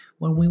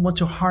when we want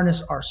to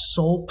harness our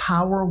soul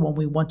power, when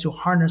we want to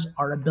harness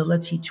our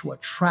ability to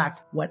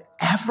attract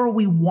whatever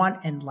we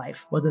want in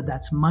life, whether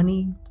that's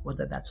money,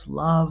 whether that's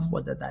love,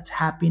 whether that's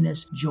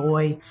happiness,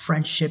 joy,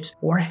 friendships,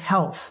 or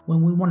health,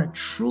 when we want to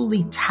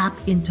truly tap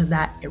into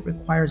that, it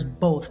requires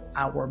both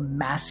our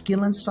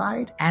masculine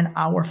side and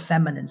our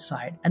feminine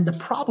side. And the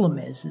problem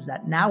is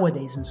that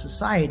nowadays in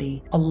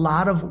society, a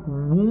lot of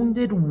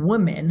wounded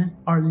women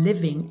are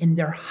living in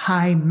their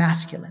high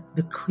masculine.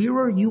 The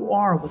clearer you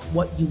are with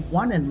what you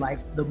want in life,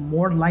 the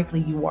more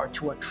likely you are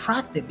to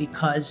attract it,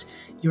 because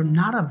you're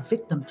not a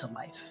victim to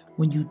life.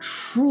 When you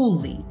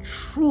truly,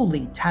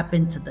 truly tap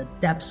into the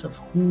depths of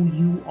who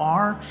you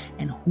are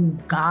and who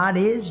God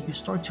is, you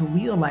start to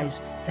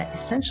realize that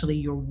essentially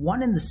you're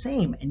one and the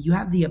same, and you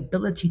have the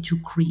ability to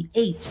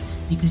create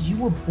because you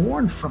were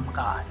born from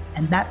God.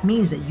 And that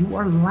means that you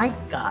are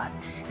like God.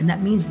 And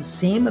that means the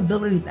same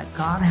ability that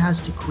God has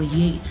to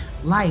create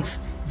life,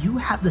 you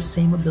have the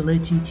same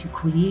ability to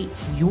create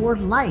your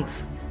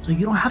life. So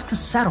you don't have to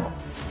settle.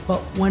 But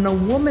when a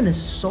woman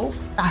is so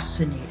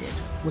fascinated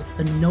with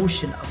the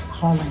notion of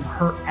calling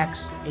her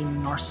ex a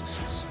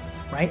narcissist,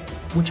 right?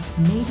 Which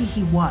maybe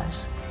he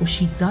was. What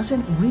she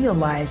doesn't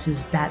realize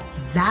is that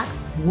that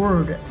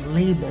word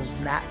labels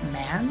that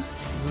man,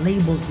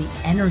 labels the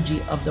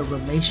energy of the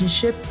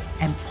relationship,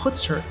 and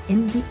puts her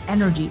in the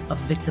energy of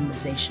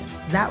victimization.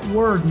 That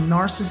word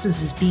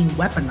narcissist is being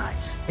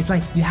weaponized. It's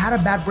like you had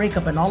a bad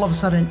breakup and all of a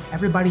sudden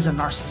everybody's a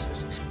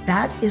narcissist.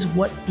 That is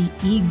what the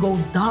ego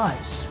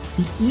does.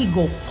 The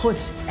ego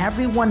puts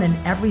everyone and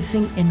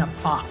everything in a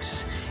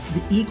box.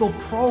 The ego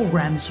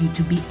programs you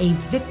to be a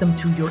victim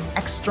to your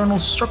external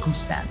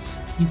circumstance.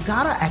 You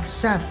gotta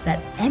accept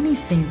that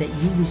anything that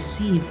you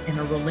received in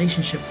a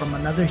relationship from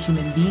another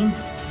human being,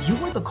 you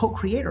were the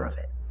co-creator of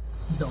it.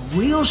 The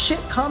real shit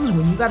comes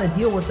when you gotta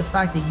deal with the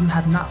fact that you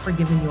have not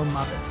forgiven your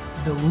mother.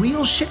 The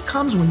real shit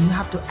comes when you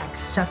have to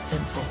accept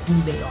them for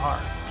who they are.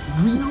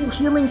 Real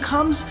healing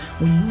comes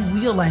when you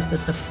realize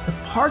that the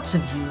parts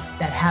of you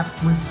that have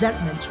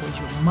resentment towards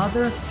your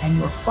mother and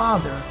your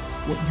father,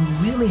 what you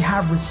really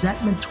have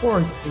resentment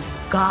towards is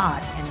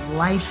God and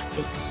life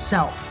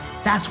itself.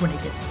 That's when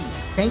it gets deep.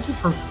 Thank you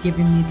for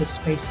giving me the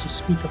space to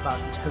speak about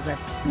this, because I'm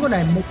going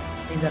to admit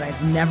something that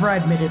I've never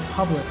admitted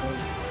publicly.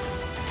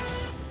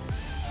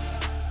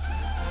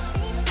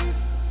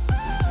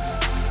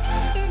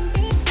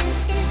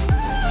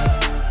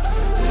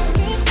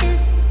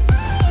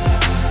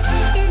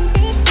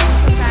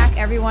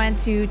 Everyone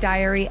to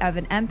Diary of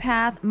an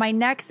Empath. My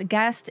next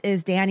guest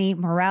is Danny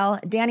Morel.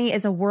 Danny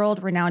is a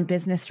world-renowned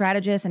business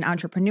strategist and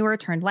entrepreneur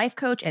turned life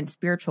coach and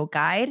spiritual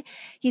guide.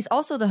 He's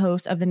also the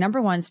host of the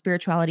 #1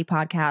 spirituality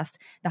podcast,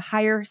 the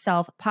Higher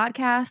Self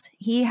Podcast.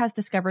 He has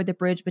discovered the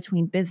bridge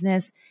between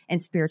business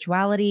and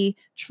spirituality,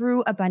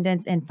 true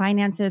abundance in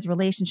finances,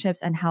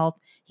 relationships, and health.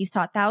 He's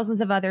taught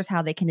thousands of others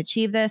how they can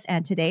achieve this.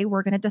 And today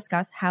we're going to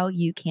discuss how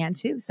you can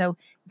too. So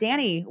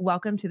Danny,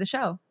 welcome to the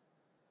show.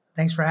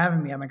 Thanks for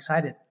having me. I'm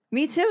excited.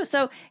 Me too.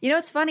 So,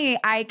 it's funny.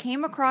 I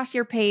came across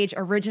your page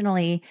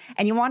originally,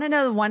 and you want to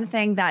know the one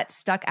thing that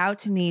stuck out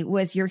to me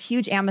was your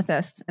huge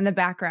amethyst in the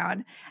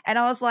background. And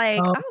I was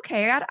like,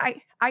 okay,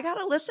 I got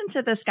to listen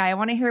to this guy. I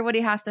want to hear what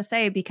he has to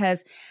say,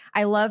 because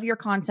I love your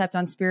concept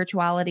on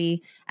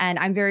spirituality, and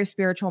I'm very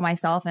spiritual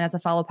myself. And as a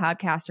fellow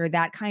podcaster,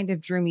 that kind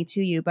of drew me to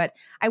you. But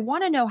I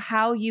want to know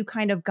how you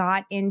kind of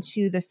got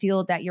into the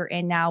field that you're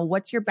in now.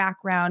 What's your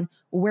background?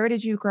 Where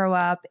did you grow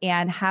up?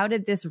 And how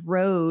did this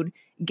road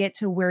get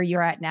to where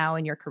you're at now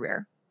in your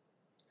career?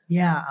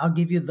 Yeah, I'll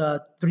give you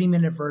the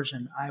 3-minute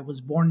version. I was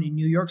born in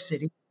New York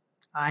City.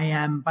 I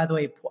am, by the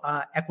way,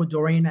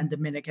 Ecuadorian and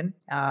Dominican.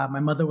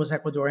 My mother was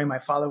Ecuadorian. My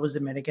father was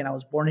Dominican. I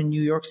was born in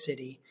New York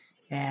City.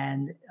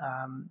 And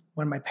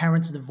when my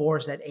parents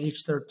divorced at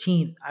age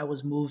 13, I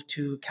was moved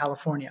to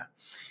California.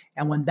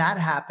 And when that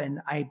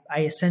happened, I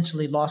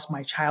essentially lost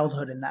my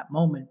childhood in that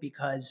moment,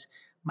 because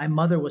my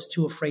mother was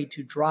too afraid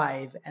to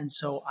drive. And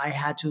so I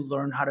had to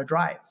learn how to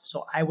drive.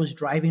 So I was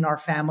driving our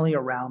family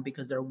around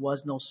because there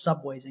was no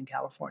subways in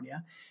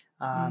California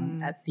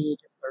at the age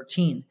of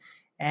 13.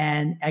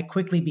 And I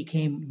quickly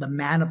became the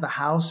man of the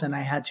house, and I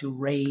had to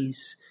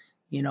raise,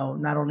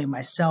 not only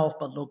myself,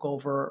 but look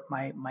over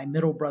my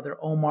middle brother,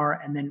 Omar.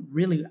 And then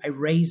really I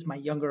raised my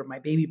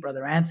baby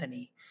brother,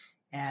 Anthony.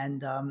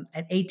 And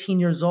at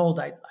 18 years old,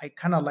 I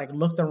kind of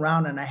looked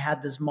around, and I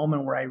had this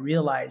moment where I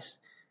realized,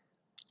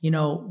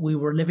 we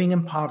were living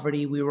in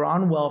poverty. We were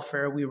on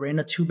welfare. We were in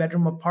a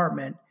 2-bedroom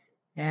apartment.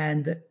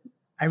 And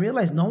I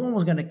realized no one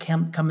was going to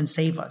come and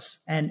save us.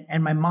 And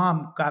my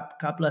mom,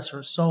 God bless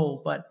her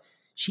soul, but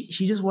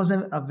she just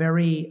wasn't a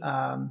very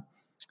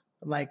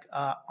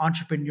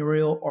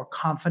entrepreneurial or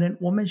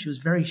confident woman. She was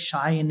very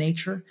shy in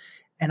nature.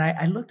 And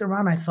I looked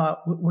around, I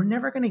thought, we're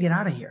never going to get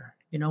out of here.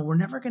 We're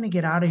never going to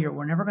get out of here.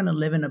 We're never going to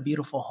live in a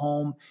beautiful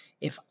home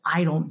if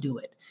I don't do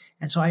it.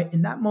 And so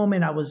in that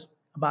moment, I was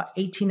about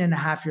 18 and a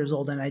half years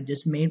old, and I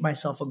just made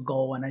myself a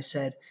goal. And I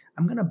said,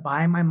 I'm going to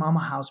buy my mom a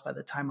house by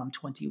the time I'm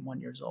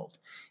 21 years old.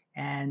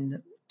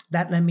 And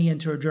that led me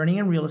into a journey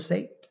in real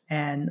estate.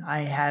 and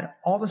I had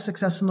all the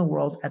success in the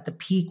world. At the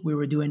peak, we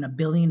were doing $1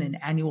 billion in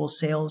annual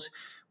sales.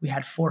 We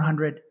had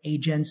 400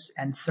 agents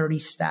and 30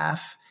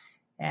 staff.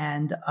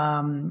 And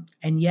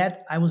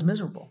yet I was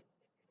miserable.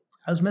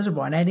 I was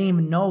miserable. And I didn't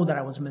even know that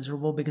I was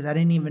miserable because I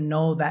didn't even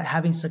know that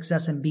having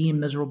success and being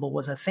miserable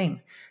was a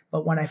thing.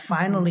 But when I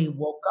finally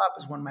woke up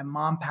is when my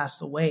mom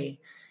passed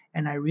away.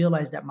 And I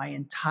realized that my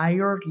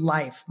entire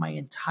life, my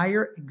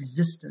entire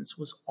existence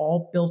was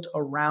all built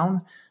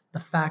around the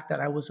fact that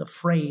I was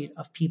afraid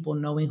of people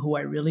knowing who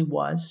I really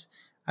was.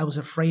 I was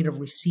afraid of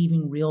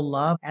receiving real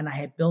love. And I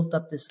had built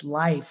up this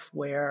life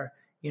where,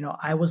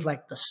 I was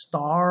like the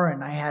star,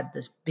 and I had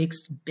this big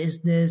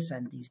business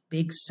and these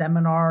big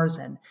seminars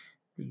and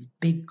these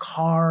big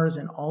cars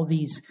and all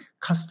these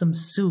custom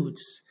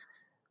suits,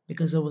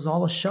 because it was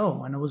all a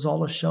show. And it was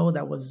all a show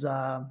that was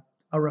a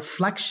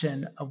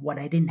reflection of what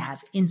I didn't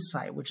have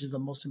inside, which is the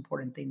most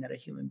important thing that a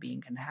human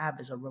being can have,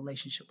 is a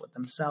relationship with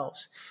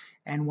themselves.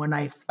 And when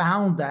I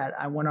found that,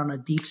 I went on a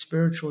deep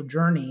spiritual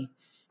journey.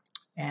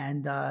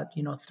 And,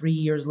 3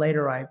 years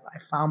later, I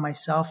found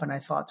myself, and I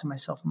thought to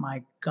myself,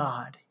 my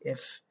God,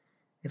 if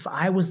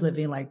I was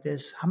living like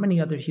this, how many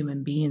other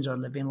human beings are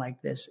living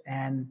like this?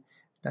 And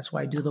that's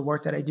why I do the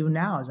work that I do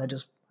now, is I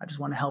just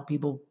want to help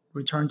people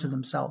return to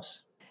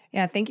themselves.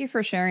 Yeah, thank you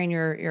for sharing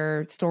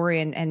your story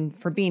and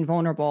for being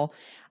vulnerable.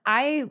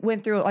 I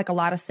went through like a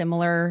lot of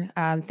similar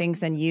things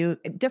than you,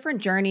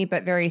 different journey,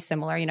 but very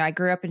similar. I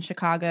grew up in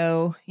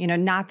Chicago,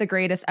 not the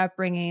greatest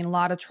upbringing, a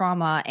lot of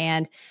trauma.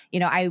 And,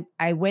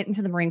 I went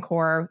into the Marine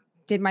Corps,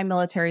 did my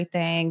military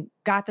thing,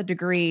 got the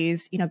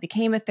degrees,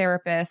 became a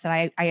therapist,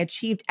 and I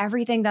achieved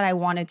everything that I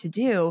wanted to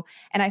do.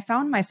 And I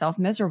found myself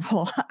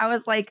miserable. I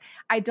was like,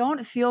 I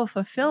don't feel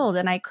fulfilled.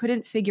 And I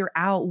couldn't figure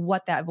out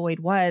what that void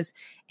was.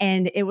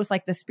 And it was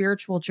like the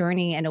spiritual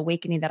journey and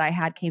awakening that I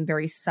had came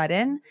very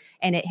sudden,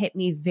 and it hit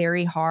me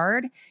very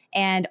hard.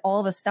 And all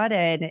of a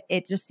sudden,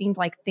 it just seemed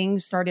like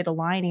things started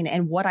aligning,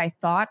 and what I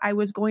thought I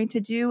was going to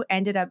do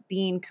ended up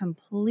being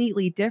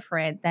completely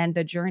different than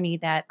the journey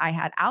that I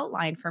had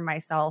outlined for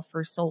myself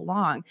for so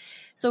long.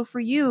 So for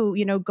you,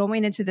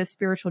 going into this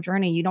spiritual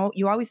journey,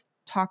 you always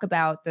talk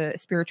about the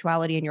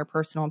spirituality in your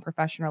personal and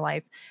professional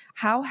life.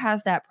 How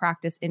has that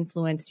practice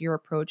influenced your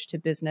approach to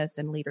business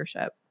and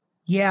leadership?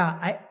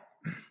 Yeah,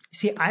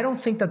 I don't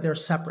think that they're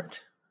separate.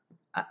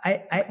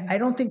 I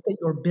don't think that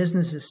your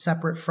business is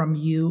separate from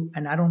you,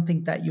 and I don't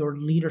think that your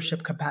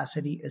leadership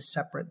capacity is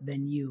separate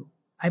than you.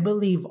 I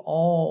believe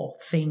all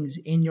things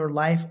in your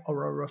life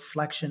are a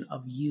reflection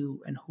of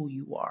you and who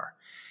you are.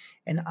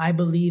 And I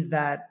believe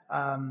that,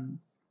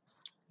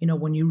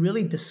 when you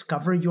really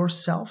discover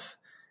yourself,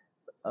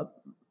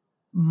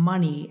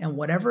 money and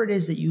whatever it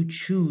is that you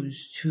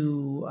choose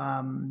to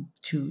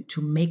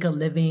make a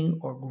living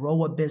or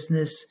grow a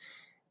business,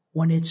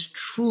 when it's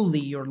truly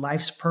your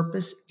life's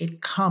purpose,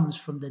 it comes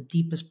from the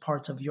deepest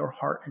parts of your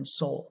heart and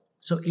soul.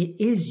 So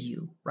it is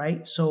you,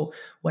 right? So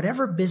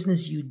whatever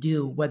business you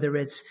do, whether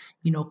it's,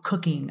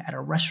 cooking at a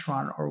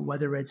restaurant, or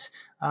whether it's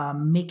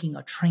making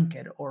a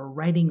trinket or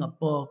writing a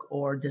book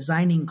or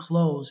designing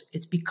clothes,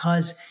 it's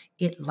because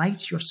it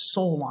lights your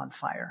soul on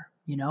fire,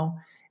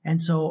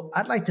 And so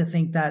I'd like to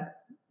think that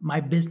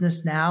my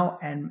business now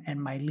and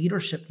my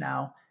leadership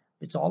now,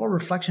 it's all a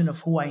reflection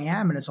of who I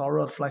am, and it's all a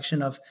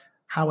reflection of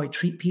how I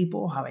treat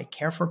people, how I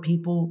care for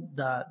people,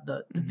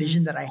 the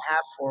vision that I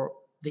have for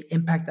the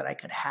impact that I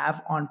could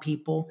have on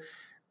people.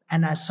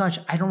 And as such,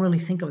 I don't really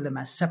think of them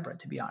as separate,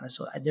 to be honest.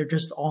 So they're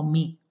just all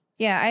me.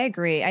 Yeah, I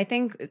agree. I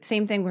think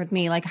same thing with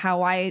me, like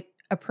how I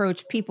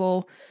approach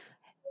people,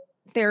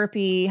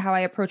 therapy, how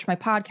I approach my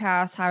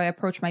podcast, how I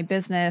approach my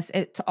business.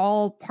 It's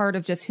all part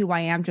of just who I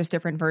am, just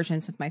different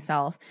versions of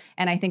myself.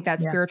 And I think that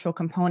spiritual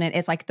component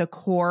is like the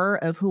core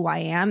of who I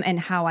am and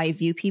how I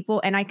view people.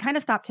 And I kind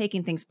of stopped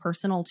taking things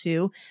personal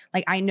too.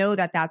 Like I know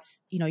that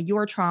that's,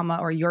 your trauma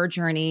or your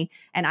journey,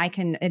 and I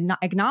can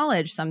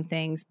acknowledge some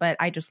things, but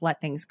I just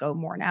let things go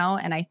more now.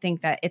 And I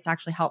think that it's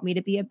actually helped me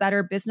to be a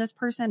better business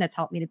person. It's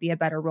helped me to be a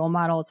better role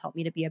model. It's helped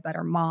me to be a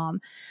better mom.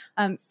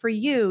 For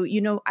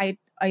you,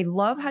 I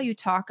love how you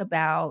talk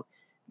about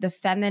the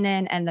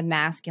feminine and the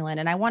masculine.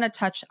 And I want to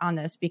touch on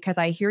this because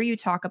I hear you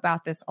talk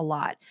about this a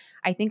lot.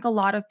 I think a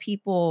lot of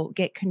people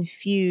get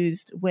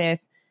confused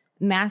with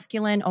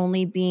masculine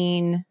only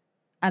being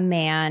a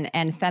man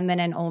and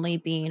feminine only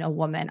being a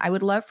woman. I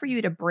would love for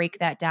you to break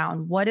that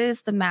down. What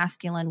is the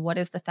masculine? What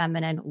is the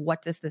feminine?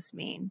 What does this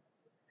mean?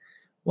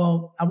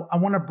 Well, I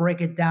want to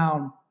break it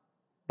down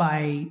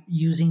by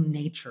using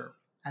nature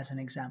as an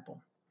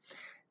example.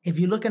 If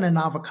you look at an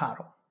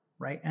avocado,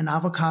 right? An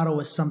avocado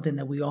is something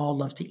that we all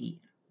love to eat,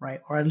 right?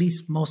 Or at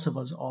least most of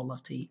us all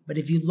love to eat. But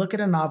if you look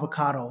at an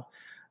avocado,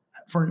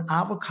 for an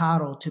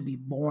avocado to be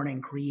born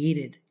and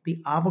created,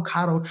 the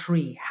avocado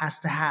tree has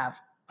to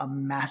have a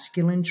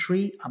masculine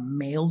tree, a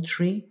male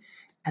tree,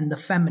 and the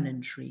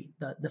feminine tree,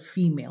 the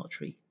female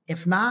tree.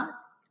 If not,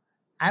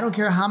 I don't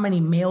care how many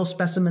male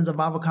specimens of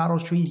avocado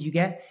trees you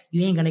get,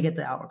 you ain't going to get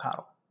the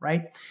avocado,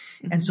 right?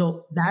 Mm-hmm. And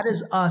so that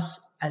is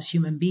us as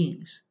human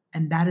beings.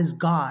 And that is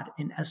God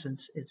in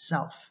essence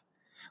itself.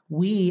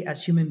 we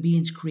as human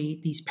beings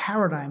create these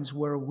paradigms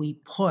where we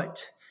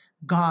put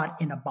God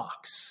in a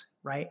box,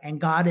 right? And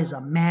God is a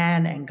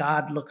man and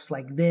God looks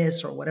like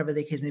this or whatever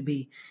the case may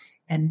be.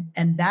 And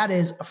that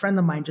is, a friend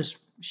of mine just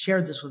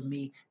shared this with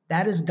me.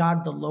 That is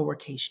God, the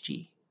lowercase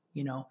g,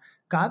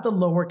 God, the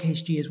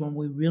lowercase g is when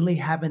we really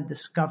haven't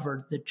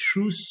discovered the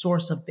true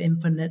source of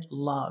infinite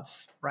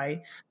love,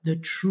 right? The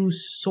true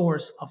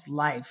source of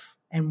life.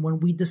 And when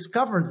we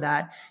discovered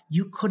that,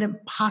 you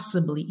couldn't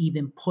possibly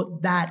even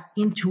put that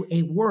into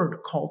a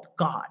word called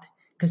God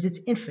because it's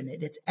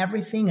infinite. It's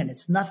everything and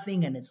it's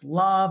nothing and it's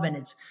love and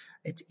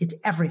it's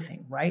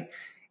everything, right?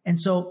 And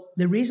so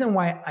the reason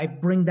why I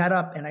bring that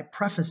up and I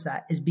preface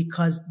that is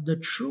because the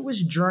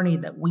truest journey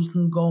that we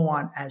can go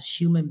on as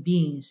human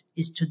beings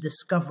is to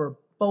discover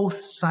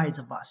both sides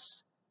of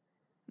us.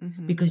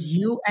 Mm-hmm. Because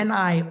you and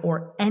I,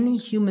 or any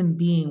human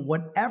being,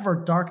 whatever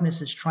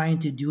darkness is trying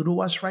to do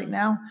to us right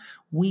now,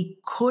 we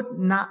could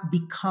not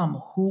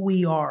become who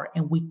we are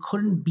and we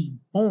couldn't be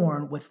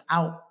born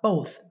without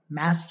both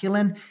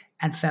masculine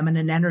and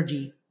feminine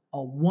energy,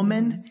 a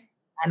woman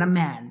and a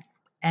man.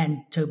 And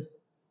to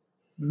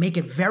make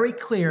it very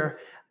clear,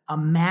 a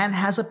man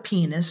has a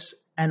penis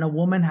and a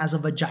woman has a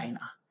vagina.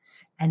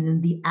 And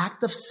in the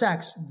act of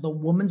sex, the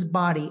woman's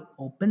body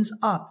opens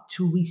up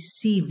to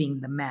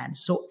receiving the man.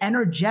 So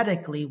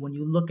energetically, when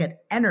you look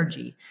at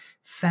energy,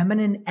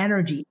 feminine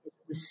energy is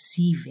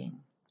receiving.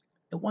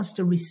 It wants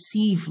to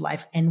receive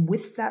life. And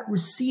with that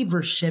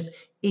receivership,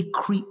 it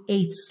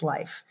creates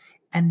life.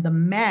 And the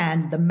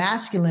man, the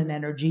masculine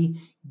energy,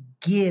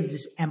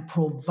 gives and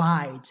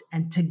provides.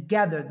 And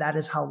together, that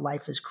is how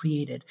life is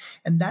created.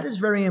 And that is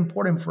very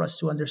important for us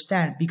to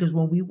understand, because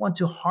when we want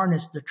to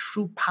harness the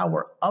true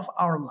power of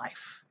our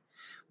life,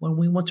 when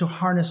we want to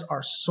harness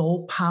our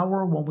soul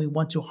power, when we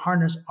want to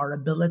harness our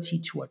ability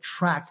to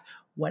attract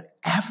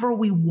whatever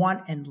we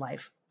want in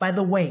life, by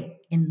the way,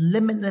 in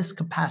limitless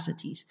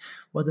capacities,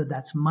 whether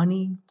that's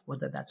money,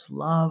 whether that's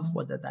love,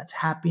 whether that's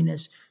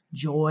happiness,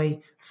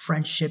 joy,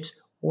 friendships,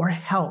 or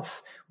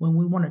health, when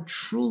we want to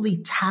truly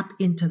tap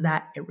into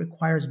that, it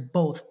requires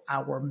both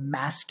our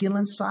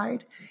masculine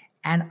side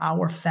and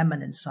our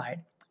feminine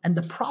side. And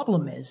the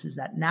problem is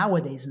that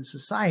nowadays in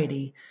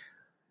society,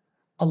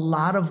 a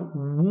lot of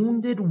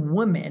wounded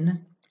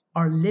women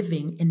are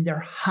living in their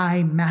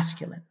high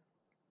masculine,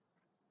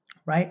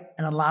 right?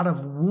 And a lot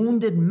of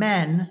wounded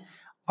men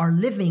are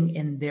living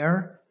in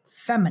their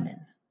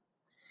feminine.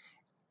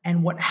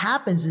 And what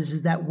happens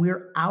is that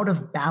we're out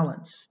of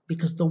balance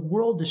because the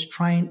world is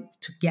trying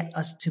to get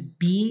us to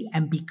be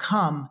and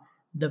become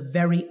the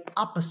very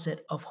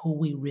opposite of who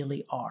we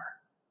really are,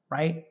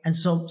 right? And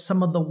so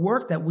some of the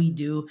work that we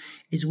do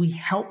is we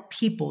help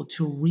people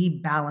to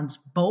rebalance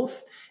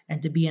both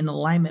and to be in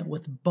alignment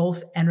with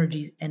both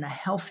energies in a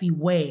healthy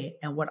way.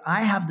 And what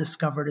I have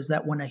discovered is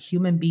that when a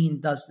human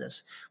being does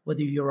this,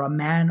 whether you're a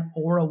man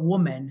or a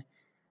woman,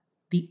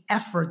 the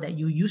effort that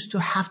you used to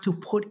have to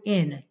put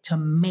in to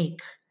make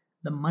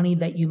the money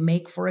that you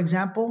make, for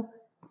example,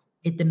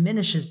 it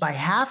diminishes by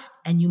half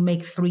and you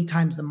make 3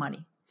 times the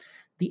money.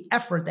 The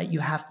effort that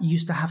you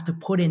used to have to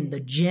put in the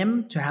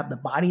gym to have the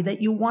body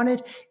that you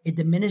wanted, it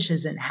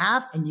diminishes in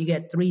half and you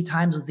get 3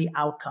 times of the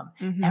outcome.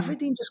 Mm-hmm.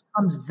 Everything just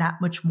comes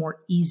that much more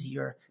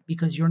easier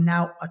because you're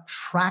now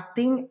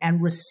attracting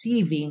and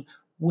receiving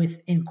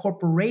with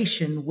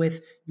incorporation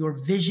with your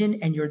vision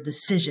and your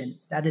decision.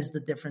 That is the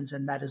difference,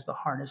 and that is the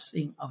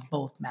harnessing of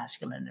both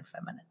masculine and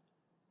feminine.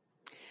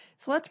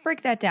 So let's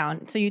break that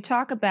down. So you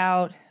talk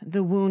about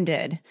the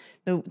wounded,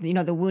 the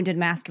wounded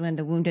masculine,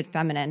 the wounded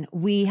feminine.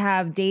 We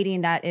have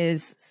dating that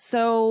is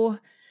so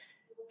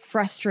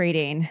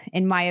frustrating,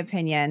 in my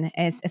opinion,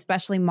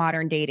 especially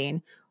modern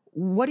dating.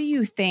 What do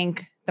you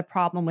think the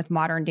problem with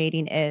modern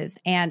dating is?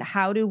 And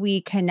how do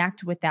we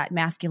connect with that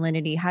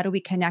masculinity? How do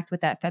we connect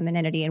with that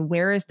femininity? And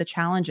where is the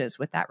challenges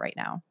with that right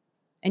now,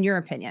 in your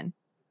opinion?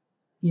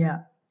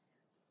 Yeah.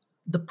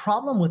 The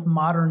problem with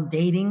modern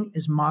dating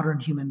is modern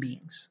human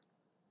beings.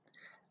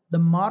 The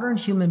modern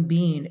human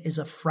being is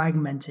a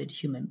fragmented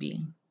human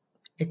being.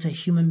 It's a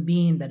human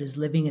being that is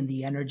living in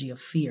the energy of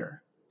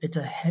fear. It's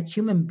a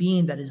human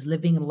being that is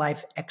living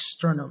life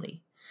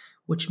externally,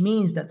 which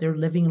means that they're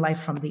living life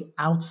from the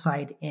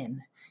outside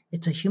in.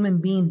 It's a human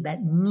being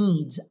that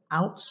needs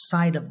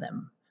outside of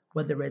them,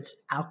 whether it's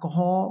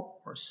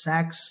alcohol or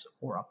sex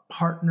or a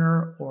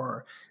partner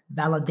or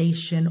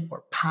validation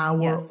or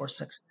power or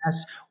success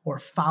or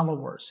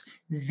followers.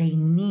 They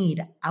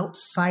need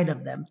outside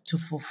of them to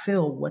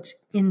fulfill what's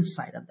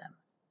inside of them,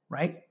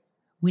 right?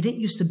 We didn't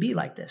used to be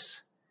like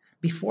this.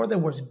 Before there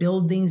was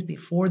buildings,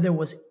 before there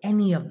was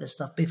any of this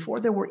stuff, before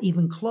there were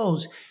even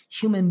clothes,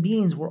 human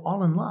beings were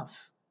all in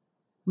love.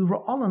 We were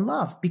all in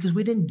love because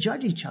we didn't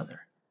judge each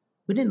other.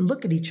 We didn't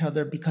look at each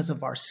other because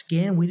of our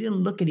skin. We didn't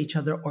look at each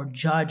other or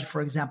judge,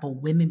 for example,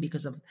 women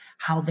because of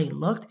how they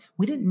looked.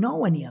 We didn't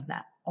know any of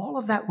that. All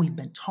of that we've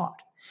been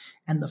taught.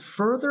 And the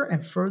further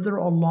and further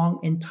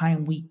along in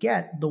time we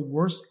get, the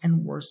worse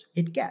and worse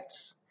it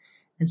gets.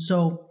 And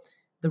so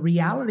the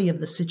reality of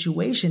the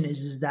situation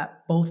is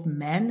that both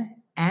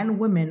men and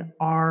women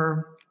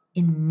are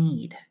in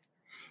need.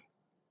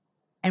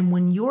 And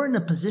when you're in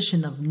a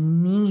position of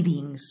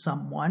needing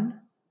someone,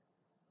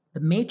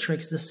 the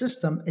matrix, the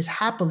system, is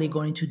happily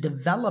going to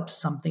develop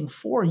something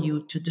for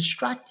you to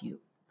distract you.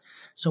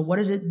 So what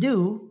does it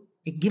do?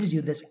 It gives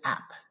you this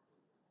app.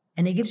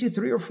 And it gives you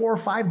 3 or 4 or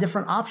 5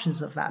 different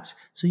options of apps.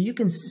 So you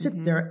can sit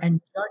there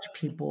and judge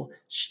people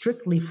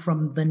strictly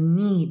from the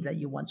need that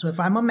you want. So if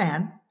I'm a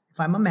man,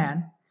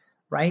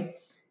 right?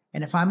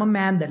 And if I'm a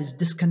man that is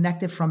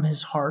disconnected from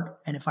his heart,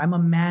 and if I'm a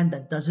man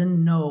that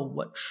doesn't know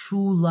what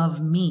true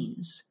love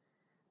means,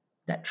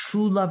 that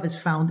true love is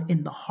found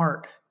in the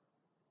heart.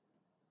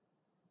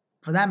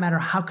 For that matter,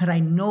 how could I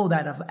know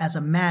that as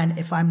a man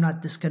if I'm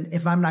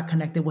not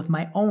connected with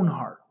my own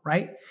heart,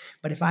 right?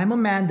 But if I'm a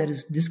man that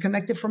is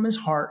disconnected from his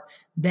heart,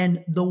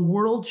 then the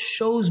world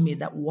shows me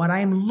that what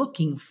I'm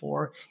looking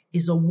for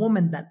is a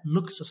woman that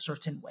looks a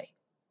certain way.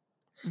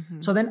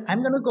 So then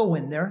I'm going to go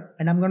in there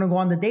and I'm going to go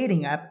on the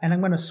dating app and I'm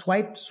going to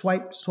swipe.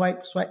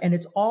 And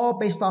it's all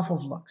based off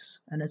of looks.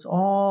 And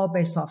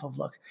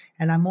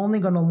I'm only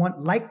going to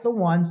like the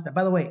ones that,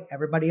 by the way,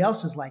 everybody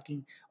else is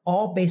liking,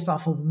 all based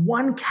off of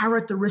one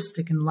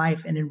characteristic in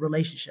life and in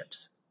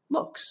relationships.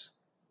 Looks,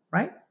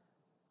 right?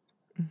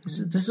 This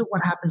is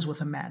what happens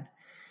with a man.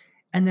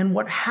 And then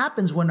what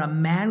happens when a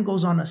man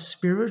goes on a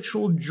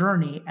spiritual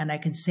journey, and I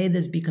can say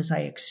this because I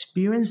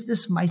experienced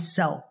this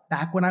myself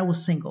back when I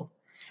was single.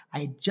 I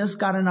had just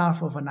gotten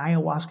off of an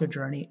ayahuasca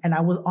journey and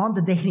I was on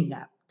the dating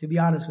app, to be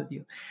honest with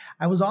you.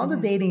 I was on the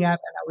dating app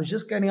and I was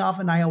just getting off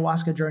an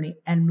ayahuasca journey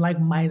and like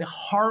my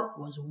heart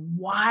was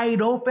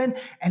wide open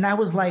and I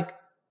was like,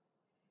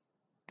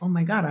 oh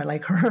my God, I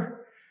like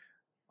her.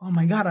 Oh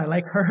my God, I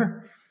like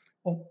her.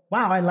 Oh,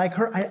 wow, I like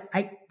her.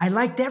 I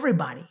liked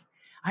everybody.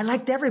 I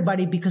liked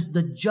everybody because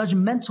the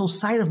judgmental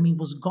side of me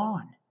was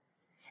gone.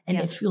 And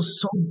it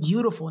feels so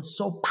beautiful and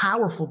so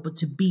powerful, but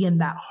to be in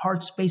that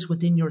heart space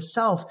within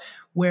yourself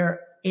where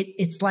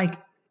it's like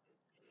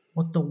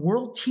what the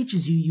world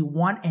teaches you, you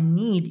want and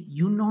need,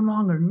 you no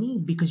longer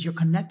need because you're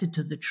connected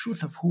to the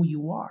truth of who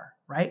you are,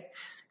 right?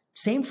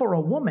 Same for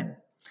a woman.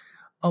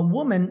 A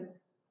woman,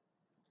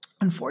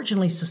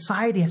 unfortunately,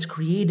 society has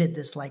created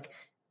this like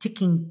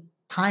ticking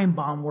time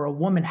bomb where a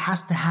woman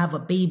has to have a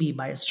baby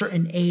by a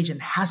certain age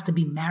and has to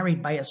be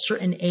married by a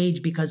certain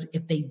age because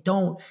if they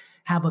don't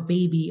have a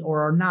baby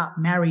or are not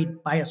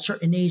married by a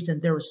certain age,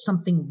 then there is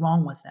something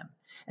wrong with them.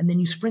 And then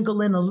you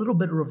sprinkle in a little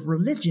bit of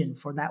religion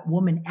for that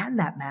woman and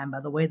that man, by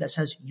the way, that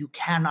says you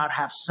cannot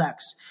have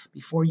sex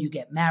before you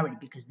get married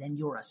because then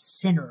you're a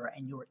sinner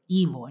and you're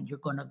evil and you're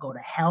going to go to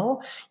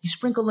hell. You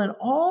sprinkle in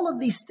all of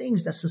these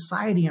things that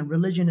society and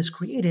religion has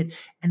created,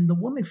 and the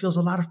woman feels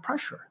a lot of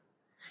pressure.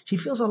 She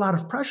feels a lot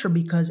of pressure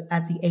because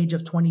at the age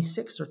of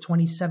 26 or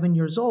 27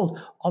 years old,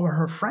 all of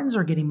her friends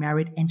are getting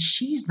married and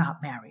she's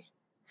not married.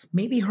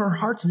 Maybe her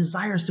heart's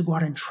desire is to go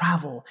out and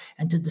travel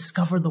and to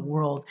discover the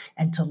world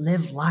and to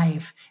live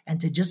life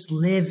and to just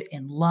live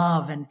in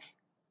love. And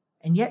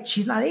yet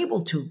she's not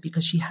able to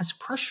because she has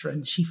pressure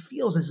and she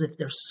feels as if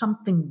there's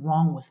something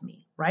wrong with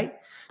me, right?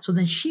 So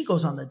then she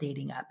goes on the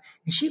dating app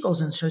and she goes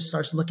and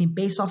starts looking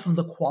based off of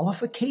the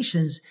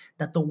qualifications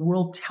that the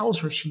world tells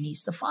her she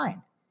needs to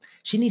find.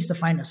 She needs to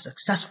find a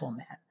successful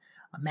man,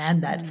 a man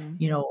that,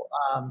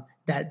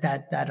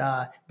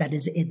 that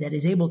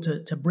is able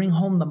to bring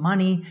home the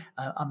money,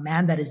 a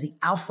man that is the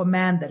alpha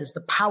man, that is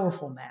the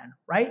powerful man,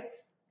 right?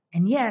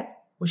 And yet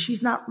what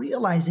she's not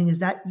realizing is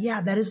that,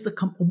 that is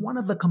one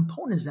of the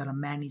components that a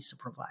man needs to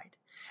provide.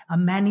 A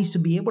man needs to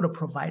be able to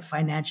provide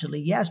financially,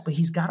 yes, but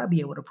he's got to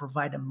be able to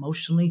provide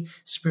emotionally,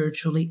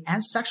 spiritually,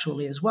 and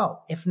sexually as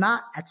well. If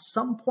not, at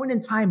some point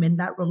in time in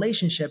that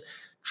relationship,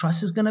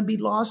 trust is going to be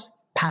lost,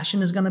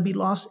 passion is going to be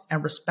lost,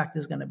 and respect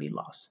is going to be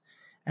lost.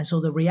 And so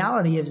the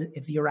reality is,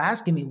 if you're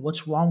asking me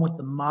what's wrong with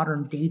the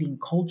modern dating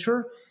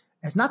culture,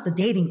 it's not the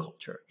dating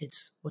culture.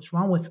 It's what's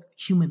wrong with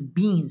human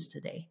beings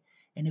today.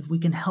 And if we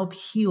can help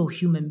heal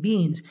human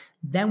beings,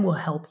 then we'll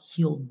help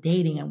heal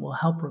dating and we'll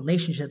help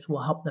relationships,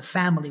 we'll help the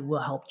family, we'll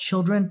help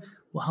children,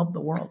 we'll help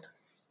the world.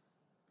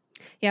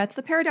 Yeah, it's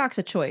the paradox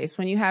of choice.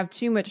 When you have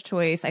too much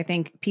choice, I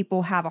think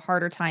people have a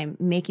harder time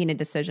making a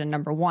decision,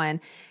 number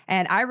one.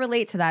 And I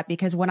relate to that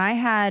because when I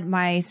had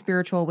my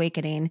spiritual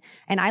awakening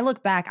and I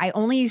look back, I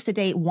only used to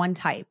date one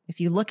type. If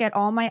you look at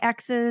all my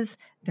exes,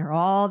 they're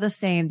all the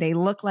same. They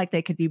look like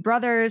they could be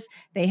brothers.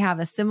 They have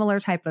a similar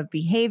type of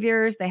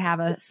behaviors. They have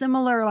a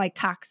similar like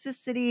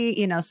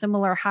toxicity,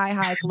 similar high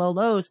highs, low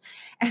lows.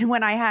 And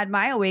when I had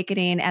my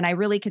awakening, and I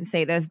really can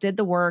say this, did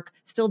the work,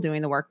 still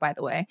doing the work, by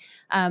the way,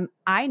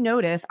 I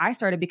noticed I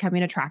started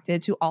becoming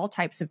attracted to all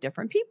types of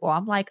different people.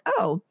 I'm like,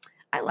 oh,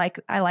 I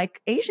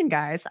like Asian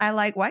guys. I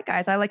like white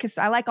guys. I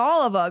like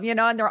all of them,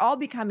 and they're all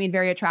becoming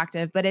very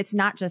attractive. But it's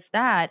not just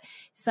that.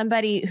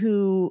 Somebody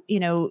who,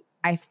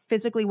 I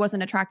physically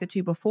wasn't attracted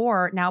to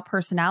before, now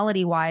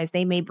personality wise,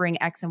 they may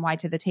bring X and Y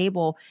to the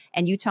table.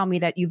 And you tell me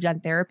that you've done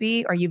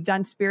therapy or you've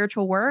done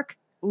spiritual work,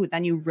 ooh,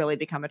 then you really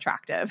become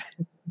attractive.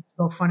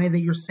 so funny that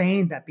you're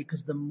saying that,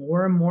 because the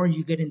more and more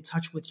you get in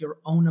touch with your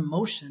own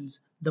emotions,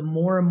 the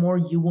more and more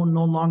you will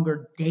no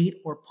longer date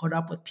or put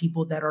up with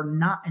people that are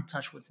not in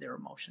touch with their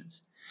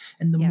emotions.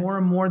 And the more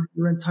and more that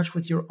you're in touch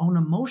with your own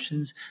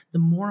emotions, the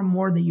more and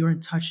more that you're in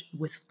touch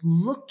with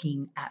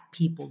looking at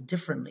people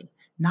differently,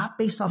 not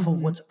based off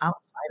of what's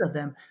outside of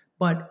them,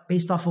 but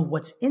based off of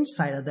what's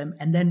inside of them.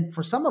 And then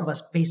for some of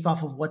us, based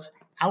off of what's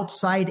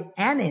outside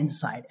and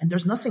inside. And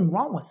there's nothing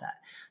wrong with that.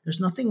 There's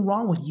nothing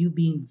wrong with you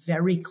being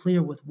very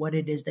clear with what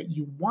it is that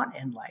you want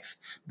in life.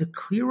 The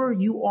clearer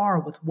you are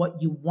with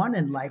what you want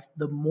in life,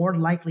 the more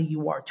likely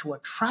you are to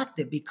attract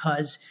it,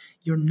 because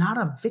you're not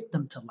a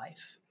victim to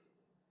life.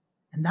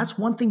 And that's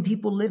one thing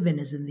people live in,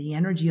 is in the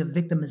energy of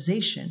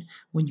victimization.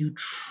 When you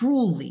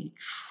truly,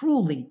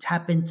 truly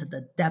tap into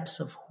the depths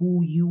of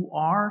who you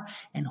are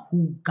and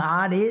who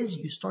God is,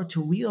 you start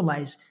to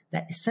realize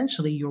that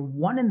essentially you're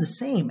one and the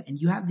same, and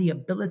you have the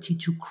ability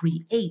to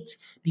create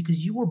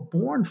because you were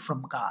born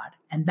from God.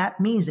 And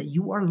that means that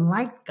you are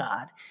like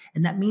God.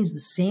 And that means the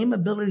same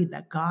ability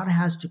that God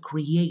has to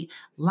create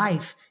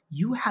life,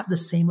 you have the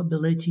same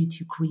ability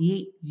to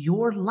create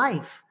your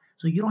life.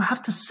 So you don't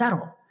have to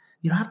settle.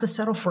 You don't have to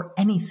settle for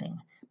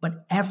anything,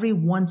 but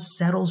everyone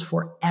settles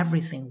for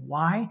everything.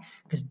 Why?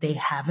 Because they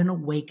haven't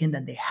awakened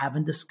and they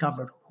haven't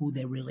discovered who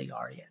they really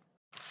are yet.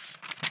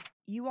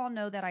 You all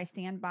know that I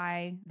stand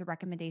by the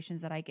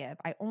recommendations that I give.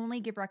 I only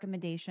give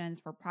recommendations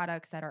for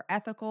products that are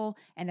ethical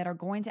and that are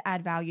going to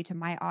add value to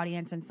my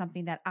audience and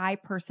something that I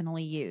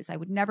personally use. I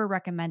would never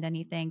recommend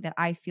anything that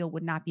I feel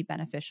would not be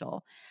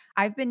beneficial.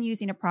 I've been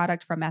using a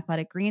product from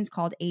Athletic Greens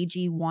called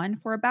AG1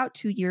 for about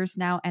 2 years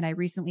now, and I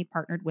recently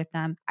partnered with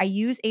them. I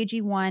use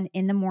AG1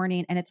 in the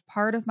morning, and it's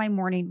part of my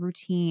morning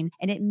routine,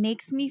 and it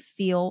makes me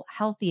feel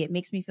healthy. It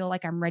makes me feel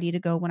like I'm ready to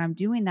go when I'm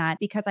doing that,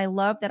 because I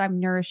love that I'm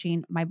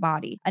nourishing my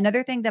body.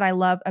 Another thing that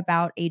I love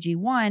about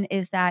AG1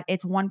 is that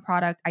it's one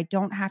product. I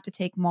don't have to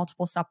take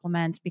multiple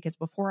supplements, because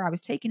before I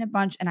was taking a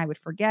bunch and I would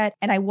forget,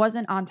 and I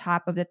wasn't on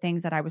top of the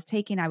things that I was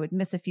taking. I would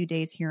miss a few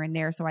days here and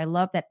there. So I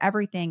love that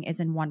everything is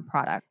in one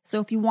product. So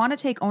if you want to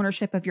take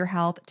ownership of your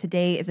health,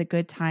 today is a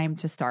good time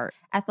to start.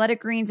 Athletic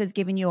Greens is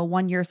giving you a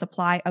 1-year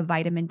supply of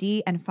vitamin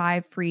D and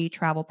 5 free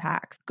travel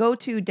packs. Go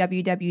to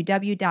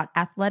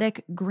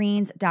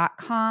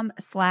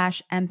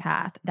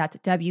www.athleticgreens.com/empath. That's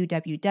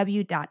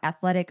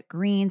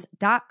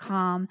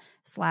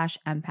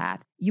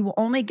www.athleticgreens.com/empath. You will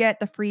only get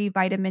the free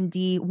vitamin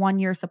D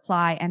 1-year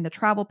supply and the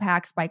travel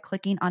packs by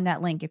clicking on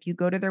that link. If you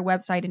go to their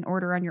website and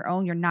order on your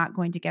own, you're not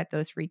going to get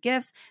those free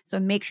gifts. So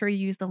make sure you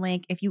use the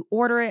link. If you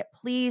order it,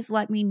 please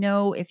let me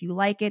know if you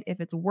like it, if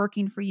it's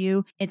working for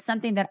you. It's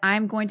something that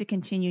I'm going to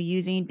continue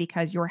using,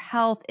 because your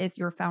health is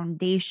your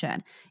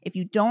foundation. If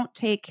you don't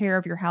take care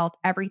of your health,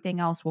 everything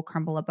else will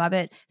crumble above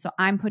it. So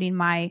I'm putting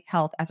my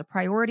health as a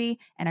priority,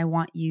 and I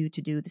want you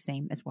to do the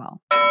same as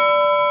well.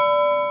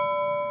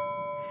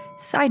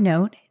 Side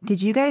note,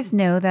 did you guys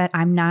know that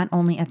I'm not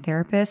only a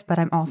therapist, but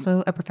I'm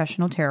also a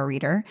professional tarot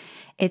reader?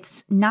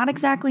 It's not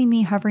exactly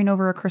me hovering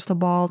over a crystal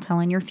ball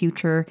telling your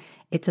future.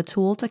 It's a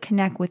tool to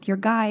connect with your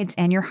guides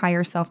and your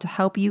higher self to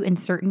help you in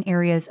certain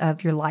areas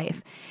of your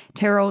life.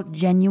 Tarot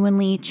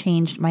genuinely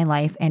changed my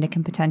life, and it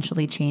can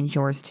potentially change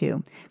yours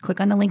too.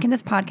 Click on the link in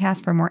this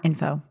podcast for more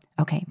info.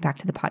 Okay, back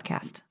to the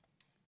podcast.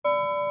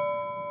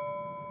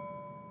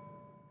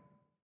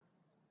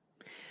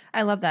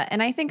 I love that.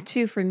 And I think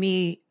too, for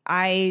me,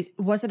 I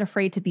wasn't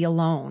afraid to be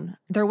alone.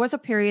 There was a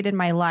period in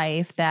my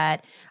life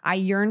that I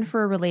yearned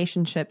for a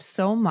relationship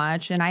so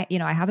much. And I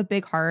have a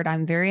big heart.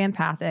 I'm very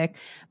empathic,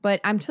 but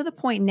I'm to the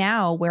point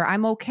now where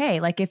I'm okay.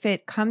 Like if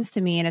it comes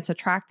to me and it's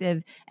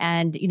attractive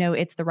and,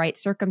 it's the right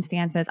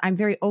circumstances, I'm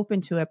very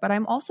open to it, but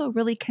I'm also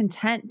really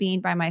content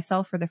being by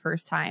myself for the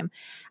first time.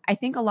 I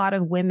think a lot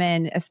of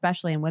women,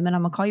 especially in women,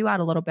 I'm gonna call you out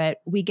a little bit.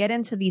 We get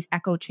into these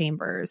echo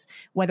chambers,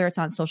 whether it's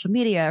on social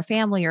media or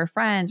family or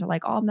friends, or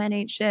like, all men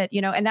ain't shit,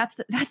 and that's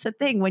the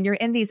thing. When you're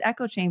in these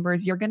echo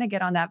chambers, you're going to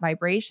get on that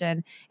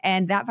vibration,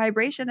 and that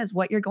vibration is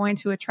what you're going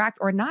to attract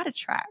or not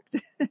attract.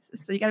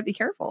 So you got to be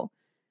careful.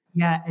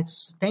 Yeah,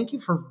 thank you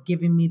for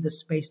giving me the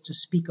space to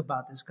speak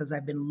about this, because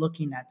I've been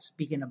looking at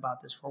speaking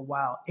about this for a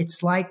while.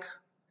 It's like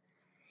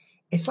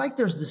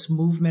there's this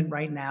movement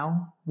right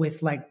now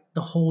with like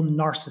the whole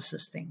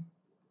narcissist thing,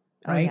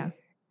 right? Oh,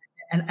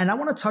 yeah. And I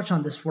want to touch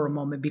on this for a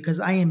moment, because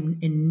I am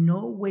in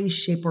no way,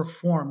 shape, or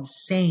form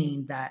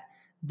saying that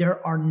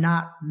there are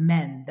not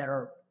men that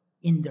are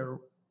in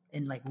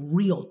like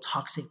real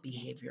toxic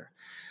behavior.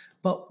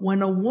 But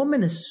when a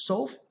woman is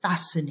so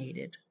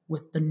fascinated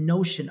with the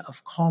notion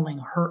of calling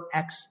her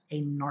ex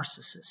a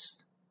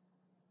narcissist,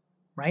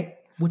 right?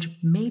 Which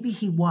maybe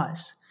he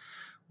was.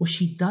 What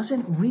she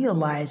doesn't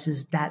realize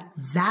is that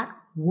that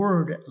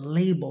word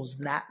labels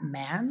that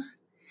man,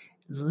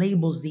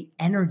 labels the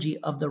energy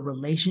of the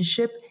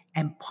relationship,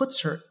 and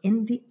puts her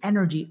in the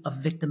energy of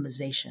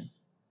victimization.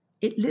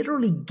 It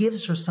literally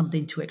gives her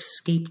something to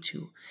escape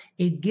to.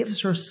 It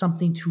gives her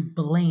something to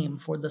blame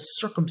for the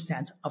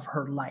circumstance of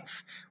her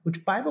life,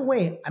 which, by the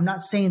way, I'm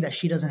not saying that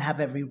she doesn't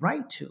have every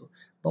right to,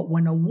 But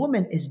when a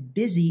woman is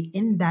busy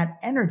in that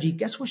energy,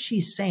 guess what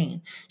she's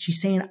saying?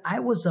 She's saying, I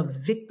was a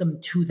victim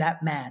to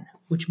that man,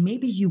 which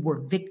maybe you were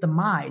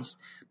victimized,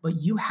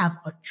 but you have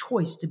a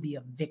choice to be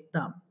a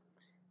victim.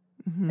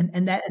 Mm-hmm.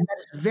 And that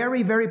is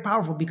very, very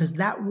powerful, because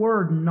that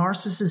word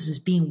narcissist is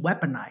being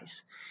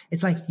weaponized.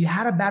 It's like you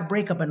had a bad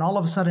breakup and all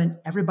of a sudden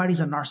everybody's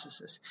a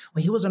narcissist.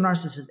 Well, he was a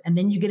narcissist. And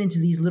then you get into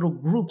these little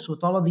groups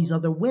with all of these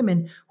other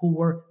women who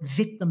were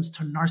victims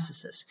to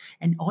narcissists.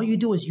 And all you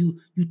do is you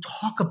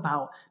talk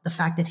about the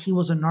fact that he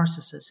was a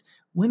narcissist.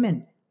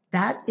 Women,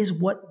 that is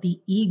what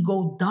the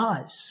ego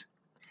does.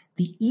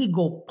 The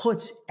ego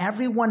puts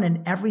everyone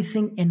and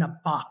everything in a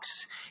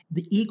box.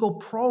 The ego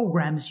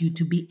programs you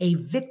to be a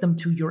victim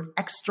to your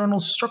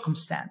external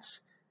circumstance.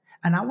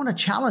 And I want to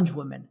challenge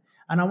women.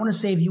 And I want to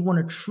say, if you want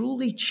to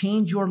truly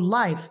change your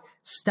life,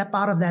 step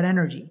out of that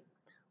energy.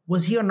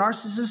 Was he a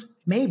narcissist?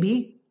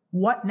 Maybe.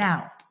 What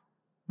now?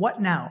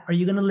 What now? Are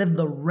you going to live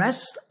the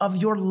rest of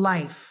your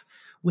life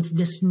with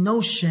this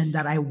notion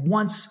that I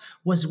once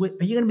was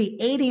with? Are you going to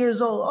be 80 years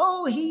old?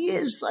 Oh, he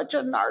is such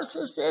a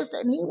narcissist,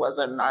 and he was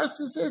a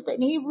narcissist,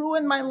 and he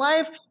ruined my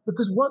life.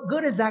 Because what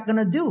good is that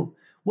going to do?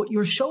 What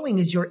you're showing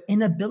is your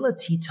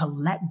inability to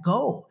let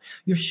go.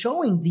 You're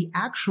showing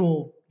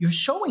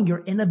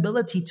your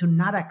inability to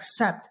not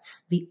accept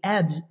the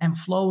ebbs and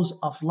flows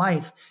of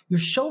life. You're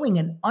showing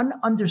an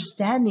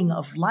ununderstanding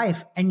of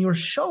life, and you're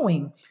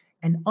showing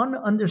an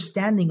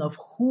ununderstanding of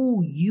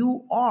who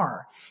you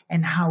are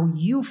and how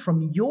you,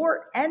 from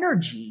your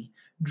energy,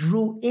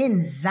 drew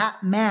in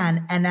that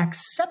man and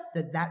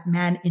accepted that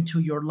man into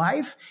your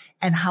life,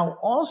 and how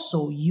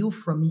also you,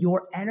 from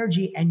your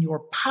energy and your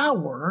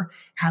power,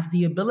 have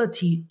the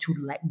ability to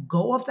let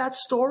go of that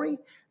story,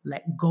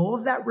 let go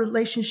of that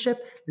relationship,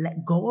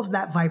 let go of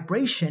that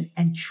vibration,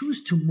 and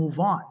choose to move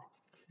on.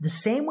 The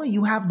same way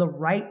you have the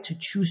right to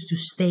choose to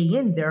stay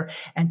in there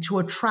and to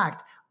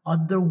attract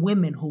other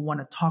women who want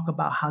to talk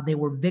about how they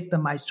were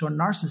victimized to a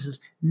narcissist.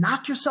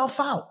 Knock yourself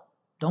out.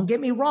 Don't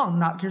get me wrong,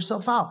 knock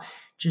yourself out.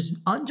 Just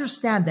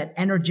understand that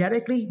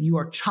energetically, you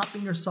are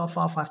chopping yourself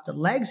off the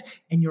legs,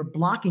 and you're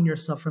blocking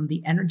yourself from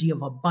the energy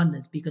of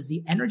abundance, because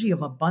the energy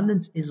of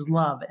abundance is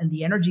love, and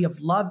the energy of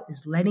love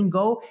is letting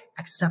go,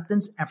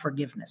 acceptance, and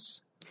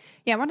forgiveness.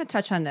 Yeah, I want to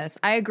touch on this.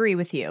 I agree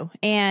with you.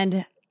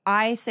 And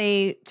I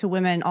say to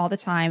women all the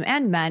time,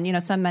 and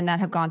men, some men that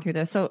have gone through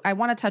this. So I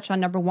want to touch on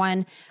number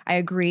one. I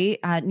agree.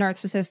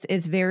 Narcissist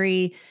is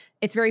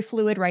it's very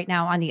fluid right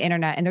now on the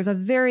internet. And there's a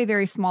very,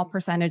 very small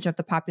percentage of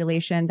the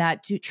population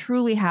that do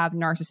truly have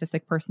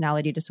narcissistic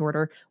personality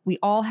disorder. We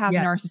all have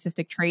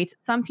narcissistic traits.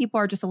 Some people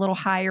are just a little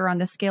higher on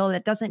the scale.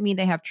 That doesn't mean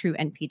they have true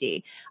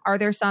NPD. Are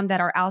there some that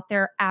are out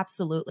there?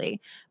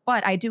 Absolutely.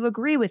 But I do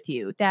agree with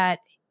you that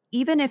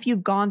even if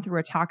you've gone through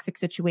a toxic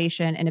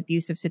situation, an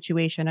abusive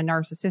situation, a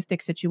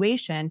narcissistic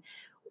situation,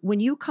 when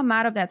you come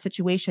out of that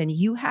situation,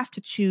 you have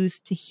to choose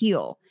to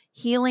heal.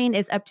 Healing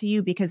is up to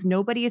you, because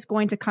nobody is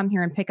going to come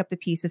here and pick up the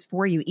pieces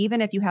for you. Even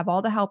if you have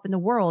all the help in the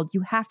world,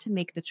 you have to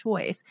make the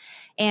choice.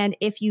 And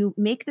if you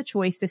make the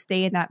choice to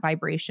stay in that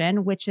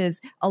vibration, which is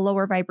a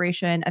lower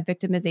vibration, a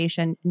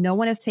victimization, no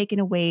one has taken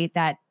away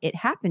that it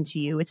happened to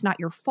you. It's not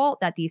your fault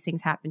that these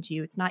things happened to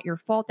you. It's not your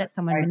fault that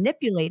someone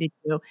manipulated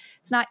you.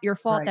 It's not your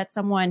fault that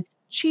someone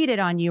cheated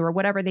on you or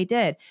whatever they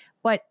did.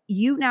 But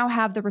you now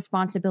have the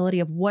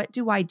responsibility of, what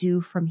do I do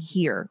from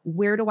here?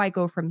 Where do I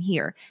go from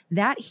here?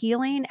 That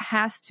healing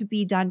has to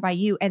be done by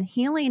you. And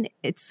healing,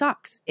 it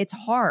sucks. It's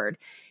hard.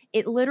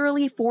 It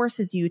literally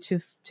forces you to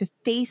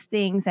face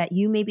things that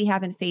you maybe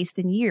haven't faced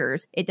in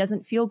years. It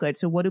doesn't feel good.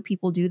 So what do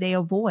people do? They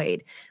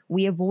avoid.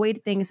 We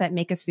avoid things that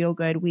make us feel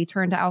good. We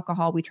turn to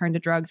alcohol. We turn to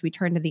drugs. We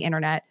turn to the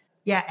internet.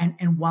 Yeah.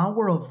 And while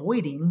we're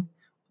avoiding,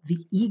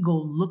 the ego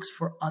looks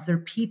for other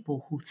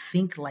people who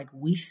think like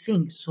we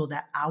think, so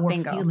that our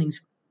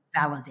feelings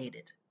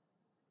validated.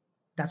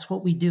 That's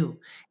what we do.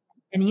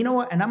 And you know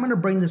what? And I'm going to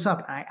bring this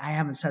up. I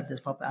haven't said this,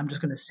 but I'm just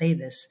going to say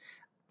this.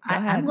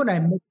 I'm going to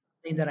admit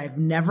something that I've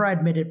never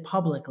admitted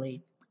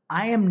publicly.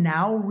 I am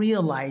now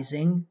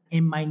realizing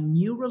in my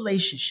new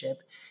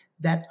relationship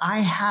that I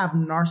have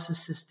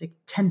narcissistic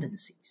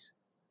tendencies.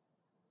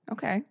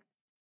 Okay.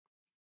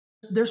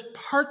 There's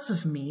parts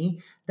of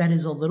me that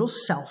is a little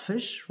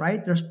selfish,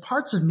 right? There's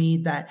parts of me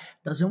that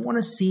doesn't want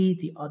to see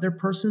the other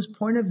person's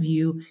point of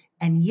view.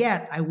 And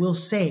yet I will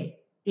say,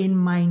 in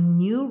my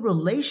new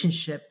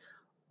relationship,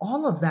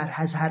 all of that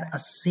has had a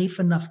safe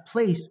enough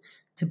place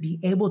to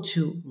be able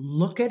to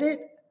look at it,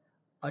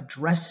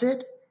 address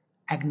it,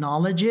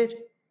 acknowledge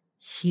it,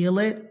 heal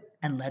it,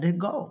 and let it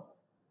go,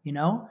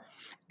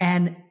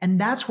 And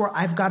that's where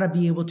I've got to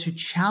be able to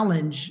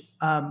challenge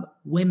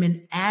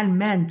women and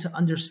men to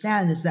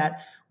understand, is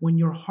that when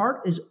your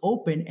heart is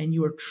open and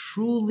you are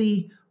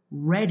truly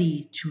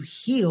ready to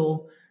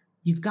heal,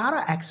 you got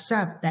to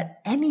accept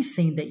that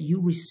anything that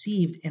you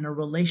received in a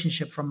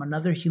relationship from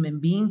another human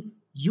being,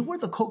 you were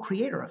the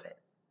co-creator of it.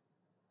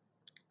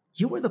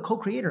 You were the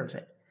co-creator of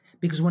it.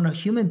 Because when a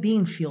human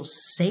being feels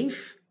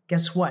safe,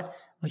 guess what?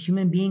 A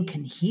human being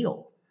can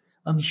heal.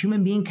 A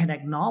human being can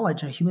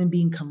acknowledge, a human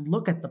being can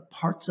look at the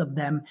parts of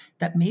them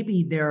that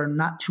maybe they're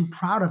not too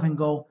proud of and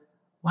go,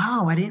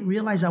 wow, I didn't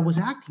realize I was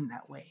acting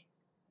that way.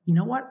 You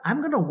know what? I'm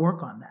going to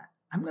work on that.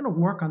 I'm going to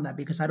work on that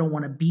because I don't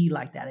want to be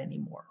like that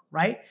anymore,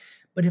 right?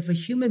 But if a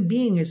human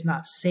being is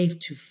not safe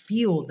to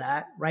feel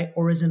that, right,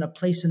 or is in a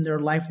place in their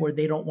life where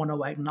they don't want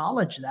to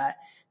acknowledge that,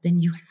 then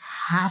you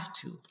have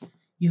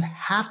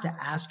to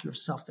ask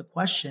yourself the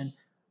question,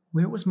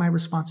 where was my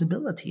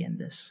responsibility in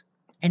this?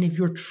 And if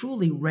you're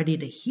truly ready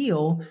to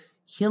heal,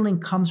 healing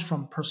comes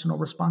from personal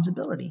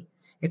responsibility.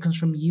 It comes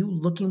from you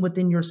looking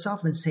within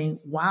yourself and saying,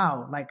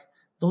 wow, like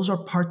those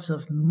are parts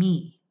of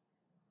me.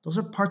 Those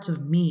are parts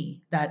of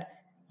me that,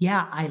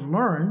 yeah, I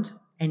learned.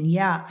 And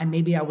yeah,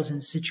 maybe I was in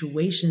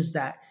situations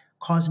that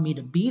caused me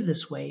to be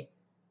this way,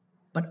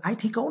 but I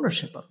take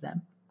ownership of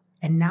them.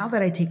 And now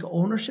that I take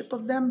ownership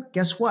of them,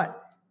 guess what?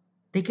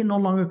 They can no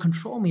longer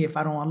control me if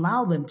I don't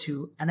allow them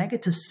to. And I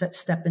get to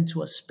step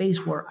into a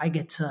space where I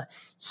get to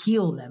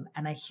heal them.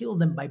 And I heal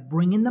them by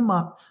bringing them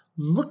up,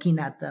 looking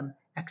at them,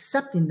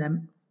 accepting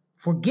them,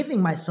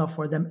 forgiving myself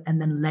for them,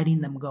 and then letting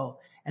them go.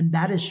 And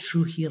that is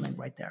true healing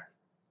right there.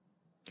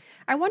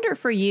 I wonder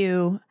for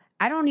you,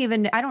 I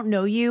don't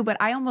know you, but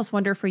I almost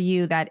wonder for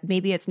you that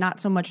maybe it's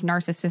not so much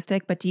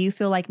narcissistic, but do you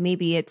feel like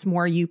maybe it's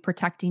more you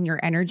protecting your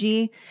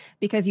energy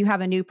because you have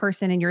a new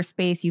person in your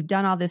space, you've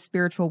done all this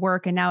spiritual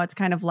work, and now it's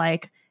kind of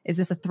like, is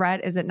this a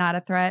threat? Is it not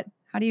a threat?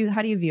 How do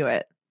you view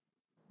it?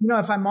 You know,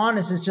 if I'm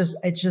honest,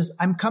 it's just,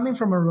 I'm coming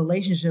from a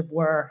relationship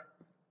where,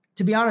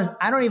 to be honest,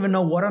 I don't even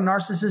know what a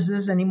narcissist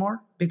is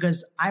anymore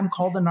because I'm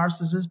called a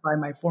narcissist by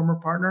my former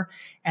partner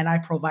and I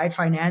provide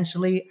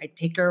financially. I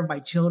take care of my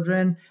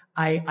children.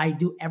 I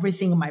do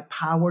everything in my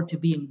power to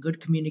be in good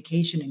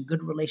communication and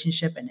good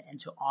relationship and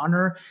to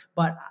honor.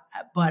 But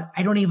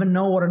I don't even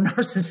know what a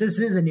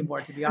narcissist is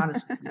anymore, to be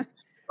honest with you.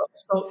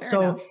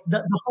 So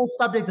the whole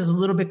subject is a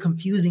little bit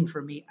confusing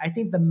for me. I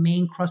think the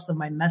main crust of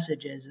my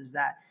message is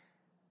that,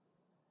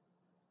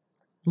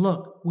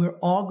 look, we're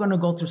all going to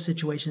go through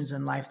situations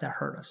in life that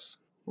hurt us.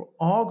 We're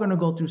all going to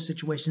go through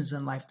situations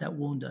in life that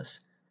wound us.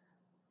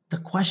 The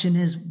question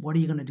is, what are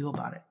you going to do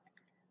about it?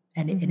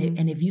 And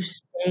if you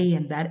stay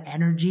in that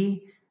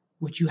energy,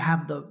 which you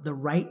have the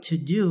right to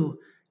do,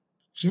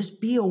 just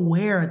be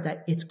aware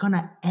that it's going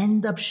to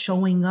end up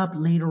showing up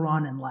later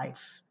on in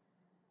life.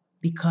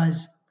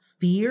 Because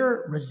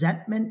fear,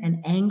 resentment,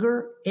 and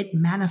anger, it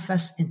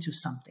manifests into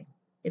something.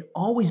 It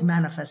always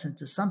manifests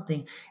into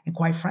something. And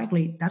quite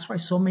frankly, that's why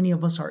so many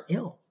of us are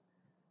ill.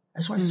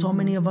 That's why so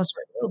many of us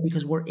are ill,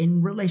 because we're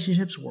in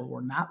relationships where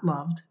we're not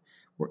loved.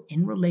 We're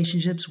in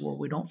relationships where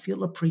we don't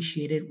feel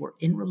appreciated. We're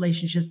in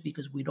relationships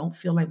because we don't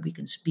feel like we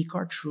can speak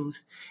our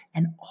truth.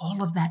 And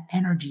all of that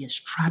energy is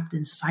trapped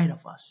inside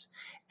of us.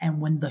 And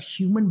when the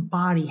human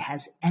body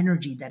has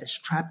energy that is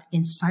trapped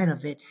inside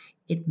of it,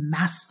 it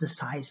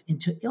metastasizes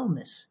into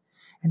illness.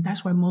 And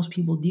that's why most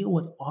people deal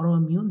with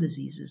autoimmune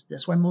diseases.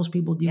 That's why most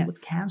people deal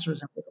with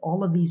cancers and with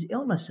all of these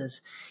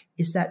illnesses,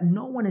 is that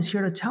no one is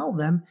here to tell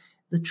them.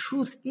 The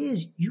truth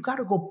is, you got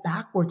to go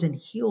backwards and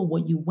heal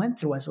what you went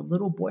through as a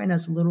little boy and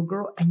as a little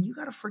girl. And you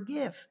got to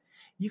forgive.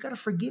 You got to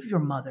forgive your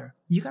mother.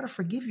 You got to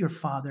forgive your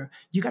father.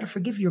 You got to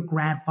forgive your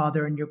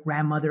grandfather and your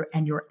grandmother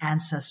and your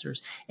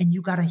ancestors. And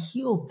you got to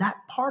heal that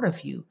part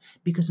of you,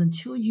 because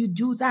until you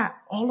do that,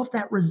 all of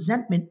that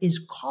resentment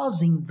is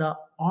causing the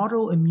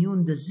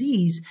autoimmune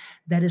disease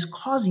that is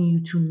causing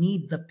you to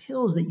need the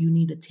pills that you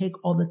need to take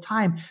all the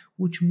time,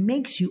 which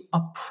makes you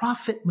a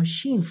profit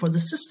machine for the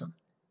system.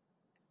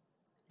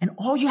 And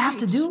all you have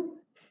to do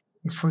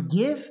is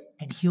forgive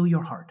and heal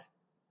your heart.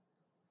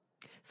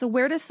 So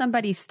where does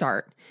somebody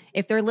start?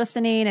 If they're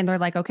listening and they're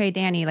like, okay,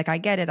 Danny, like I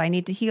get it. I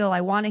need to heal. I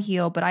want to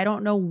heal, but I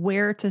don't know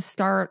where to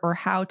start or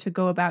how to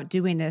go about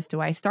doing this. Do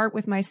I start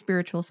with my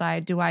spiritual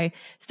side? Do I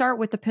start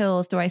with the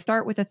pills? Do I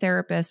start with a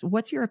therapist?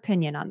 What's your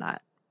opinion on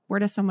that? Where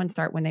does someone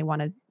start when they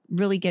want to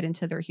really get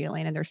into their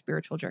healing and their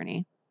spiritual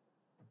journey?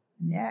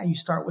 Yeah, you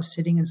start with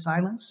sitting in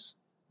silence.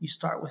 You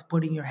start with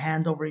putting your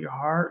hand over your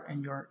heart,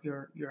 and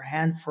your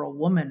hand, for a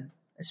woman,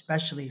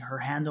 especially her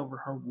hand over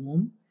her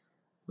womb,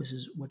 which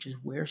is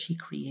where she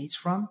creates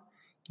from.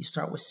 You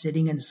start with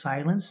sitting in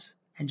silence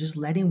and just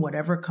letting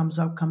whatever comes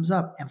up, comes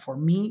up. And for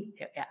me,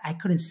 I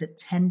couldn't sit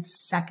 10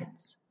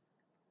 seconds.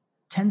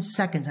 10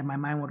 seconds and my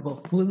mind would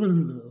go,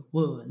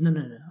 whoa,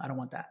 no, I don't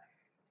want that.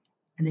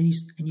 And then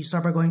you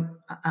start by going,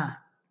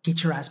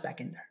 get your ass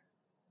back in there.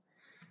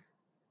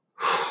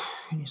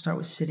 And you start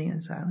with sitting in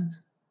silence.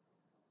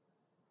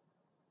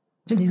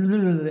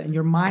 And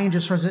your mind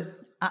just starts to,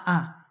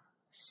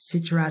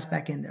 sit your ass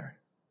back in there.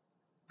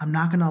 I'm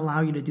not going to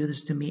allow you to do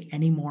this to me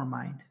anymore,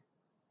 mind.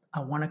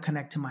 I want to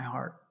connect to my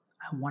heart.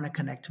 I want to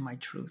connect to my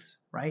truth,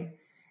 right?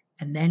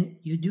 And then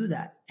you do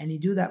that. And you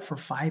do that for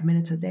 5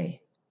 minutes a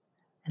day.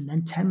 And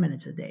then 10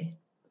 minutes a day.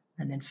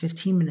 And then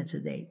 15 minutes a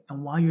day.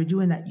 And while you're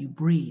doing that, you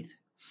breathe.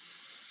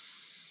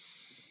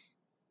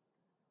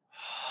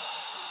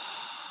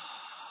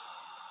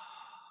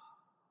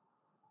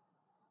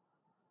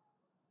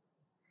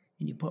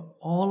 And you put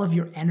all of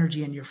your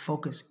energy and your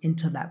focus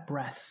into that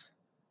breath.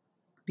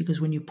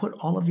 Because when you put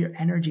all of your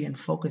energy and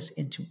focus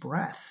into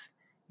breath,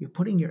 you're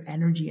putting your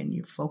energy and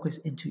your focus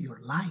into your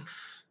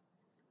life,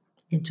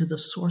 into the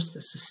source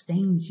that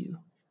sustains you,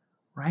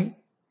 right?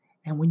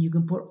 And when you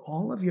can put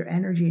all of your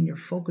energy and your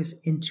focus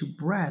into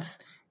breath,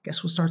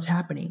 guess what starts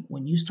happening?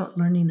 When you start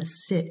learning to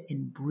sit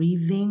in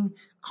breathing,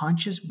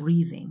 conscious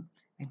breathing,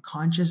 and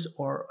conscious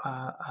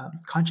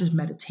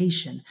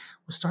meditation,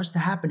 what starts to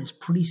happen is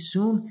pretty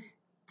soon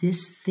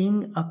this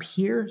thing up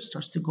here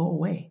starts to go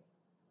away.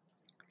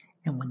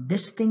 And when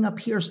this thing up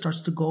here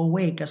starts to go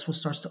away, guess what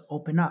starts to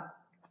open up?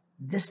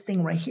 This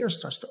thing right here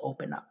starts to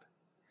open up.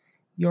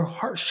 Your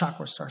heart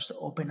chakra starts to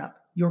open up.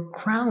 Your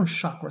crown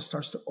chakra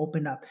starts to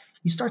open up.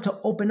 You start to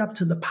open up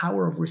to the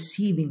power of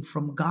receiving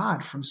from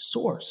God, from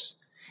source.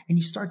 And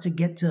you start to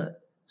get to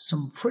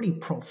some pretty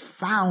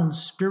profound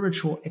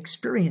spiritual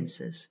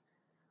experiences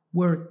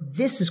where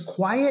this is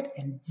quiet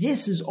and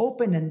this is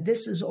open and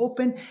this is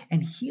open,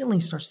 and healing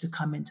starts to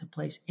come into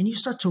place. And you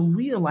start to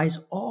realize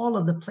all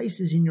of the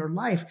places in your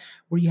life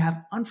where you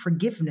have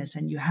unforgiveness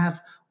and you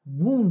have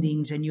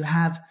woundings and you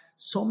have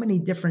so many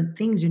different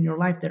things in your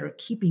life that are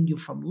keeping you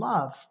from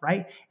love,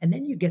 right? And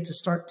then you get to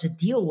start to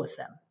deal with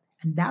them.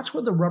 And that's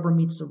where the rubber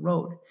meets the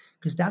road,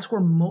 because that's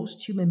where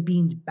most human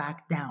beings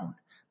back down.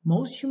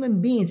 Most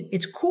human beings,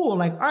 it's cool.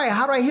 Like, all right,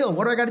 how do I heal?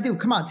 What do I got to do?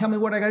 Come on, tell me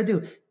what I got to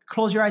do.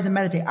 Close your eyes and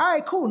meditate. All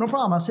right, cool. No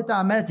problem. I'll sit down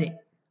and meditate.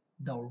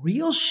 The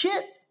real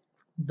shit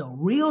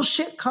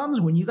comes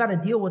when you got to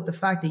deal with the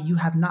fact that you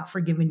have not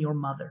forgiven your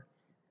mother,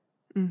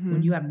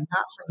 when you have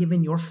not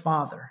forgiven your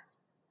father.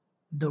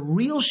 The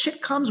real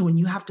shit comes when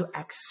you have to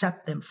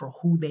accept them for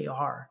who they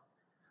are.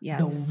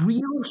 Yes. The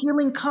real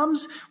healing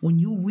comes when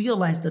you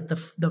realize that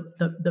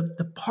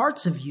the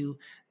parts of you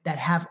that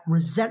have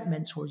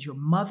resentment towards your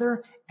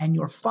mother and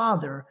your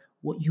father,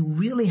 what you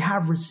really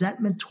have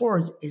resentment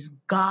towards is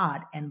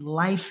God and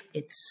life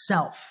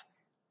itself.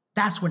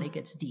 That's when it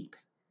gets deep.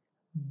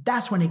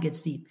 That's when it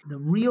gets deep. The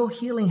real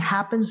healing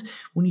happens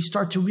when you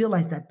start to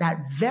realize that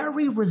that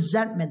very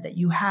resentment that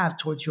you have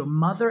towards your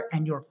mother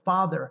and your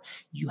father,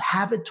 you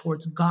have it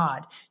towards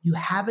God. You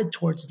have it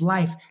towards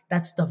life.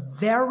 That's the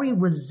very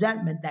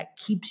resentment that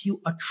keeps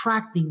you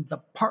attracting the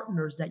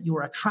partners that you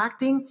are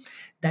attracting,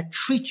 that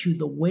treat you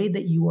the way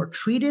that you are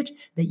treated,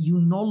 that you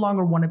no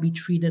longer want to be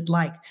treated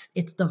like.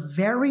 It's the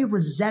very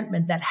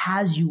resentment that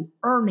has you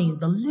earning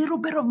the little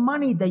bit of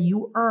money that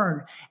you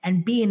earn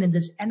and being in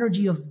this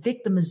energy of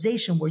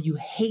victimization where you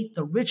hate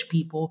the rich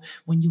people,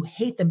 when you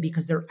hate them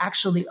because they're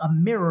actually a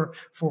mirror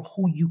for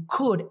who you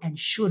could and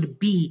should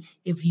be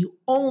if you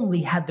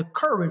only had the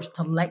courage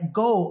to let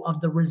go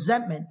of the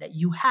resentment that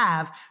you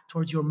have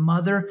towards your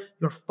mother,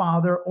 your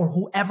father, or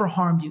whoever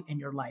harmed you in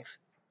your life.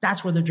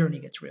 That's where the journey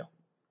gets real.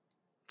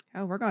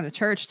 Oh, we're going to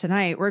church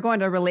tonight. We're going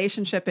to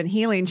relationship and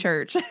healing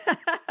church.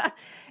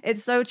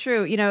 It's so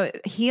true. You know,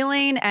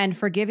 healing and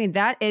forgiving,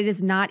 that it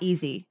is not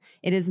easy.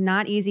 It is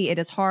not easy. It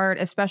is hard,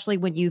 especially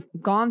when you've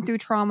gone through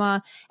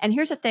trauma. And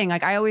here's the thing,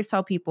 like I always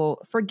tell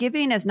people,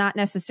 forgiving is not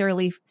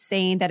necessarily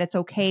saying that it's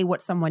okay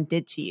what someone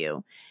did to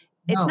you.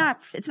 No.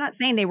 It's not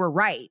saying they were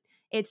right.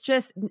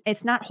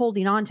 It's not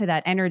holding on to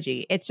that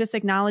energy. It's just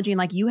acknowledging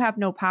like you have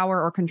no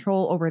power or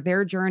control over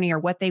their journey or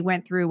what they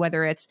went through,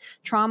 whether it's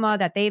trauma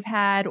that they've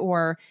had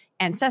or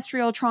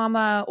ancestral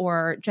trauma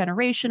or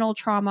generational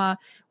trauma.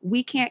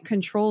 We can't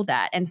control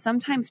that. And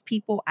sometimes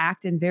people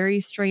act in very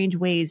strange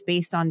ways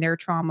based on their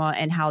trauma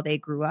and how they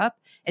grew up.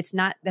 That's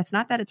not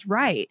that it's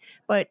right,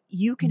 but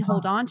you can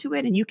hold on to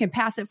it and you can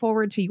pass it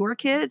forward to your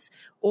kids,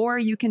 or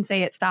you can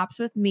say it stops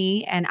with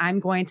me and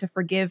I'm going to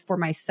forgive for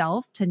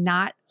myself to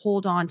not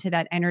hold on to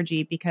that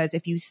energy. Because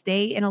if you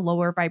stay in a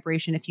lower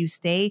vibration, if you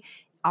stay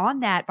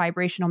on that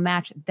vibrational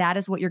match, that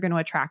is what you're going to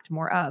attract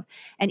more of.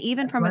 And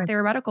even from a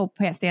theoretical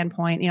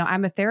standpoint, you know,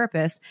 I'm a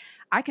therapist.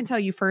 I can tell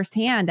you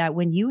firsthand that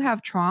when you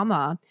have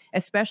trauma,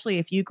 especially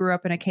if you grew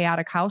up in a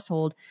chaotic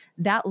household,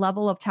 that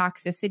level of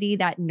toxicity,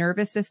 that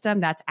nervous system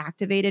that's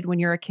activated when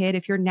you're a kid,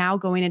 if you're now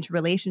going into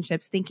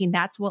relationships thinking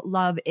that's what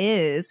love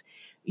is,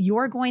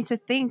 you're going to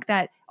think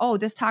that, oh,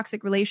 this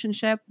toxic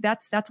relationship,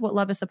 that's what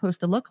love is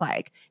supposed to look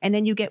like. And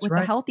then you get with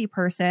the healthy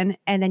person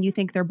and then you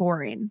think they're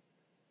boring.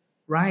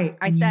 Right.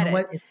 And you know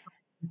what? It's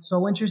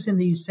so interesting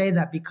that you say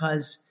that,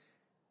 because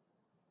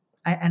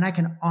I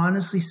can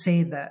honestly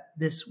say that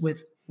this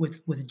with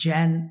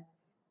Jen,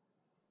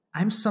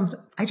 I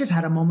just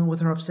had a moment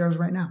with her upstairs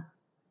right now.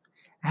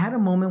 I had a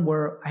moment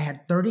where I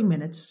had 30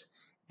 minutes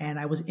and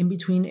I was in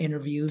between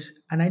interviews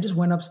and I just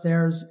went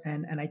upstairs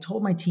and I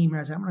told my team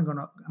here, I said, I'm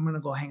going to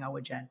go hang out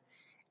with Jen.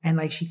 And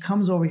like, she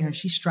comes over here and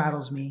she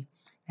straddles me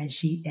and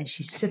she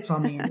sits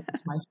on me and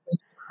my face,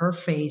 her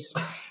face.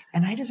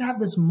 And I just have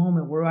this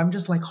moment where I'm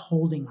just like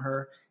holding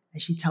her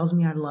and she tells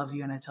me I love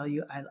you. And I tell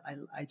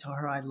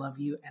her I love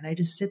you. And I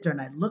just sit there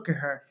and I look at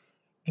her.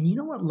 And you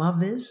know what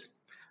love is?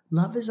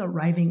 Love is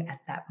arriving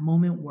at that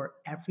moment where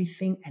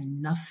everything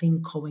and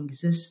nothing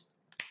coexist.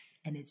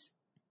 And it's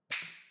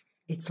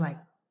like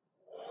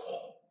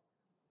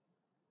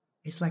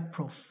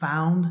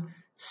profound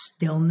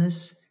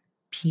stillness,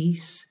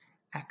 peace,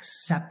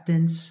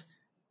 acceptance,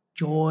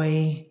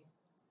 joy,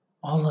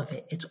 all of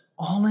it. It's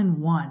all in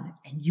one.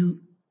 And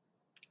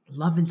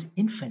love is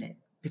infinite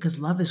because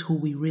love is who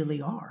we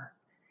really are.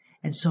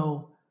 And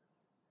so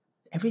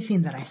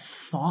everything that I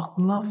thought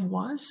love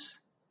was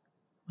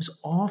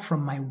all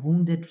from my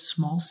wounded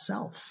small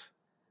self.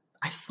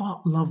 I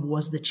thought love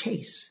was the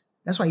chase.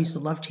 That's why I used to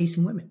love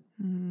chasing women.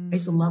 I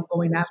used to love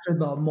going after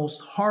the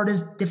most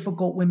hardest,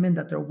 difficult women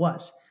that there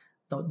was.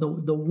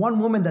 The one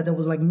woman that there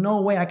was like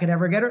no way I could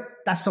ever get her,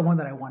 that's the one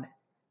that I wanted.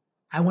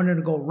 I wanted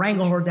to go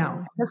wrangle her down.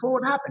 And that's what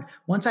would happen.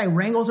 Once I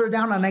wrangled her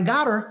down and I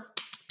got her,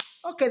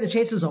 okay, the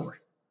chase is over.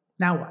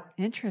 Now what?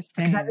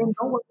 Interesting. Because I didn't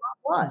know what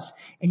love was.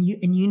 And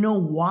you know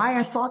why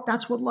I thought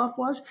that's what love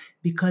was?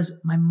 Because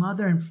my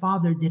mother and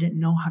father didn't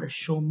know how to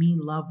show me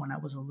love when I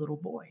was a little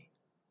boy.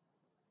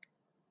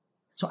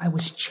 So I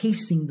was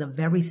chasing the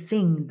very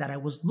thing that I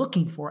was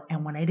looking for.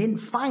 And when I didn't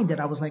find it,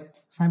 I was like,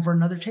 it's time for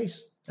another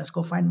chase. Let's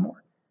go find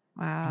more.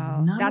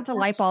 Wow. That's a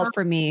light bulb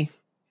for me.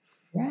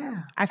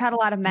 Yeah. I've had a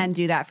lot of men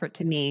do that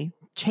to me,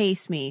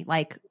 chase me,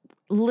 like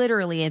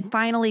literally. And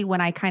finally, when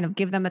I kind of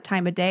give them the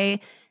time of day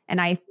and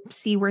I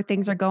see where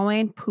things are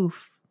going,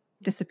 poof,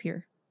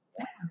 disappear.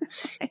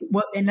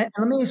 Well, and let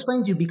me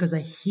explain to you, because a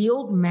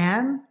healed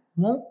man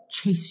won't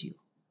chase you.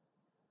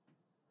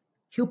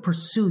 He'll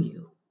pursue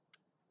you.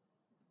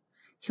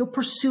 He'll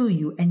pursue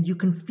you, and you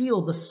can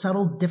feel the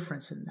subtle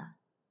difference in that.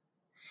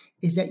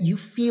 Is that you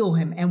feel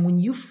him. And when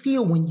you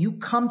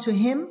come to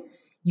him,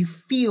 you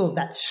feel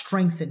that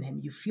strength in him.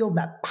 You feel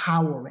that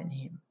power in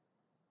him.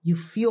 You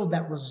feel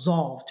that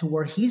resolve to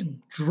where he's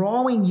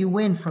drawing you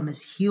in from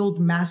his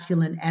healed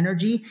masculine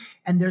energy.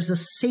 And there's a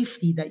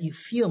safety that you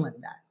feel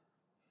in that,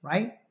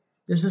 right?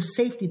 There's a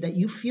safety that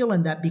you feel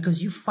in that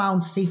because you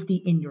found safety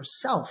in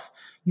yourself.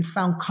 You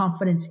found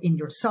confidence in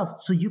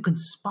yourself, so you can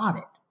spot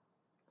it.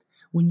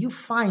 When you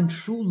find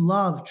true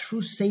love,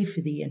 true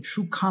safety, and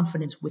true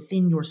confidence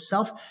within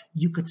yourself,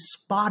 you could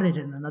spot it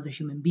in another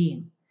human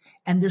being.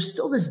 And there's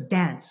still this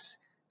dance.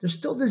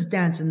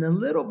 And then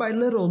little by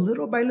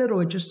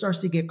little, it just starts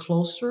to get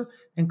closer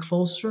and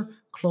closer,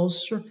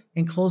 closer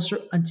and closer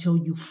until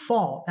you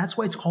fall. That's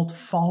why it's called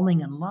falling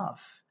in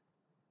love,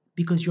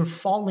 because you're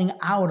falling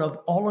out of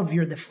all of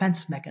your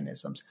defense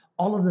mechanisms,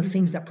 all of the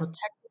things that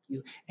protected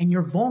you, and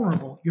you're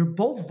vulnerable. You're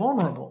both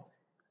vulnerable.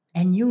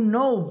 And you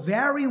know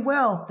very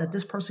well that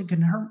this person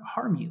can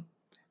harm you,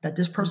 that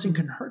this person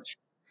can hurt you.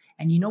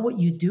 And you know what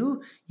you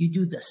do? You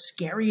do the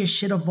scariest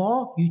shit of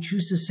all. You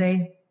choose to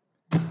say,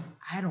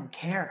 I don't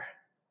care.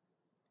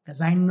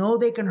 Because I know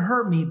they can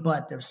hurt me,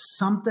 but there's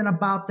something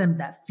about them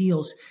that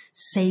feels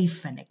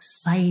safe and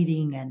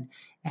exciting.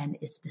 And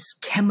it's this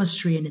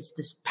chemistry and it's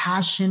this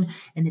passion.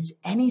 And it's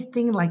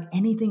anything like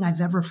anything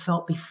I've ever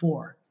felt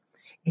before.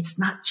 It's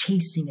not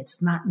chasing. It's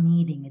not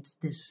needing. It's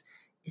this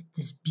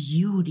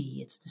beauty,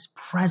 it's this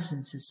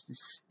presence, it's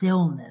this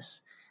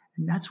stillness.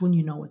 And that's when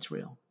you know it's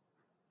real.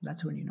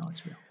 That's when you know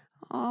it's real.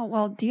 Oh,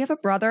 well, do you have a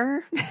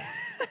brother?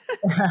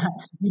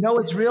 You know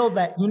it's real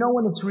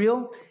when it's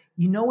real?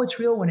 You know it's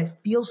real when it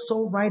feels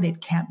so right,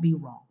 it can't be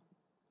wrong.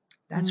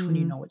 That's when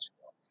you know it's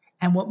real.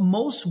 And what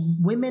most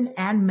women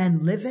and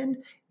men live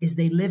in is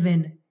they live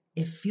in,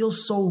 it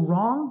feels so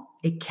wrong,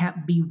 it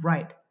can't be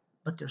right.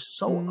 But they're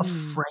so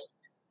afraid.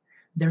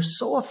 They're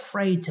so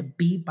afraid to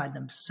be by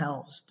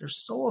themselves. They're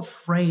so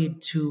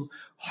afraid to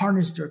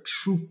harness their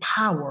true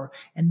power.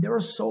 And they're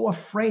so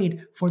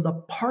afraid for the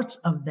parts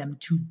of them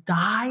to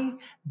die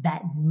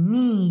that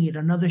need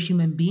another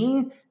human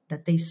being,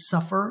 that they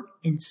suffer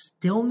in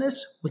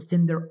stillness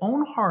within their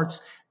own hearts,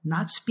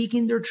 not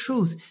speaking their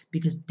truth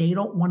because they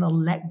don't want to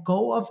let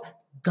go of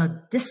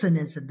the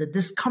dissonance and the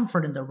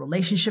discomfort in the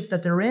relationship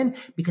that they're in,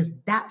 because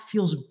that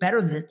feels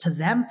better to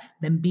them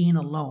than being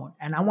alone.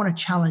 And I want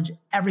to challenge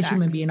every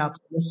human being out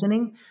there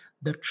listening.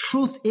 The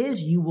truth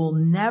is, you will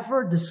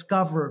never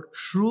discover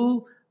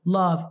true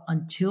love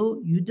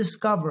until you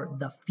discover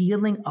the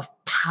feeling of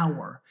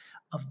power,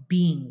 of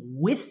being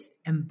with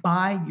and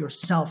by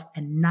yourself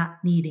and not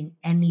needing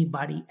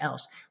anybody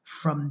else.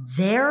 From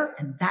there,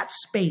 in that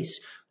space,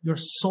 your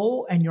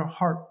soul and your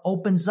heart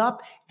opens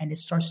up and it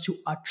starts to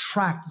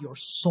attract your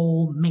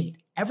soul mate.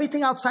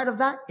 Everything outside of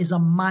that is a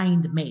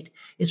mind mate.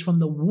 It's from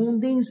the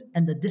woundings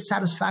and the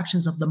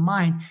dissatisfactions of the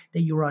mind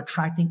that you're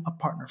attracting a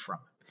partner from.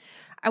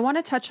 I want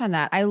to touch on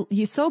that.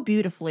 You so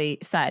beautifully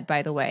said,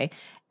 by the way.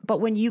 But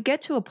when you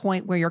get to a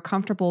point where you're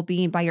comfortable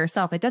being by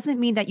yourself, it doesn't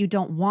mean that you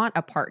don't want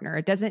a partner.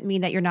 It doesn't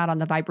mean that you're not on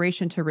the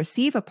vibration to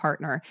receive a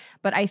partner.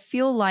 But I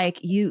feel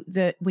like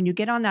when you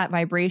get on that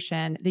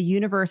vibration, the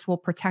universe will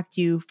protect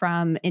you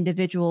from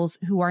individuals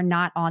who are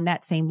not on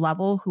that same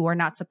level, who are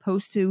not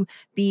supposed to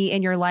be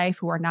in your life,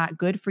 who are not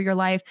good for your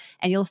life.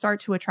 And you'll start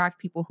to attract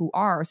people who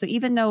are. So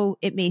even though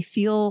it may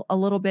feel a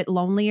little bit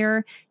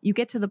lonelier, you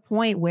get to the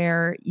point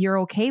where you're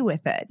okay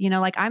with it. You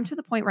know, like I'm to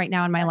the point right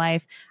now in my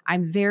life,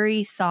 I'm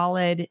very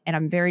solid and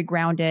I'm very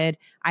grounded.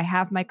 I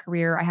have my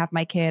career, I have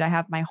my kid, I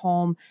have my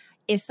home.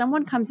 If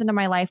someone comes into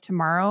my life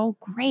tomorrow,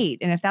 great.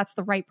 And if that's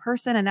the right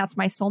person and that's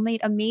my soulmate,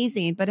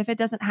 amazing. But if it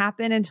doesn't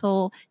happen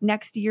until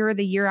next year or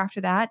the year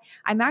after that,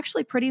 I'm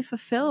actually pretty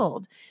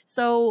fulfilled.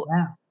 So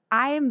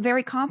I am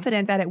very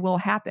confident that it will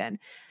happen.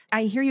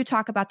 I hear you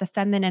talk about the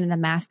feminine and the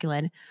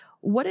masculine.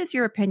 What is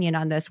your opinion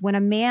on this? When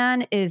a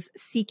man is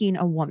seeking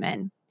a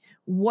woman,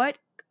 what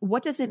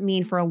does it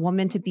mean for a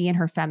woman to be in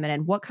her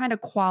feminine? What kind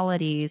of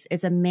qualities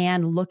is a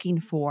man looking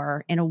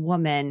for in a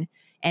woman?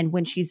 And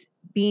when she's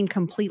being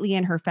completely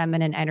in her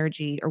feminine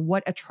energy, or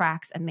what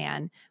attracts a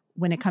man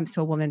when it comes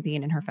to a woman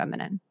being in her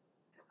feminine?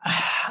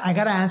 I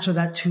got to answer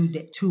that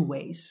two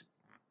ways.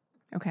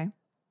 Okay.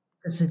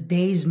 Because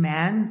today's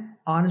man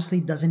honestly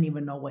doesn't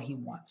even know what he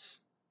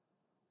wants.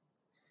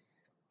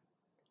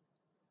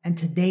 And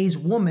today's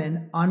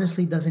woman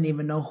honestly doesn't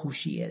even know who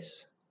she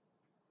is.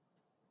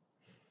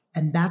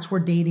 And that's where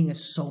dating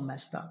is so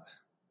messed up.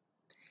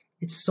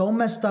 It's so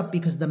messed up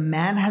because the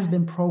man has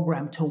been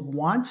programmed to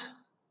want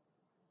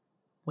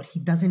what he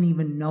doesn't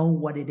even know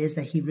what it is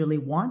that he really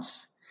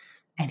wants.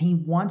 And he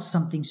wants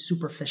something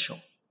superficial.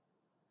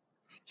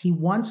 He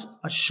wants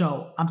a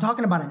show. I'm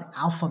talking about an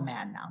alpha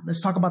man now.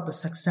 Let's talk about the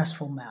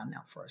successful man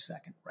now for a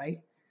second, right?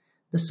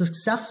 The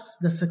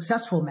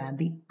successful man,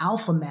 the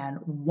alpha man,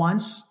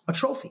 wants a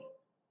trophy.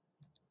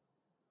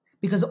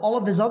 Because all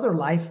of his other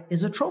life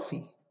is a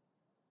trophy.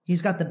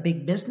 He's got the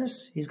big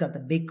business. He's got the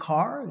big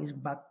car. He's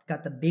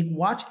got the big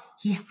watch.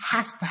 He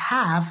has to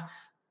have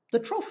the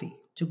trophy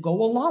to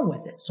go along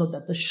with it so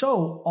that the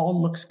show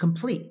all looks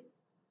complete.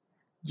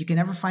 You can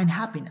never find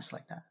happiness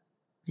like that.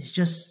 It's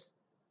just,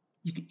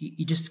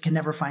 you just can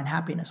never find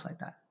happiness like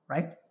that,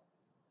 right?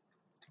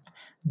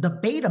 The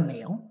beta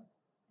male,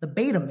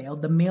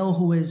 the male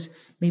who is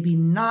maybe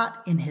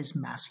not in his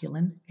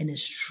masculine, in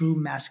his true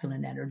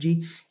masculine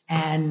energy,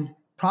 and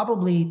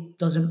probably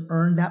doesn't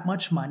earn that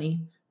much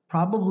money,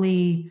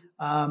 probably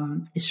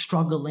is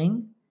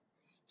struggling.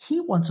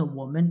 He wants a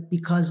woman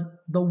because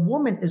the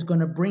woman is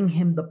going to bring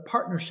him the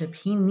partnership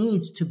he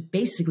needs to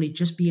basically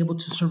just be able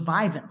to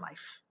survive in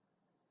life.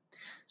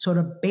 So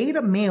the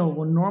beta male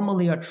will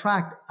normally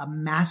attract a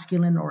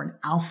masculine or an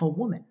alpha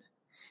woman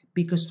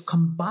because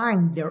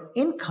combined their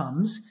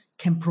incomes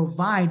can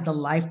provide the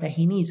life that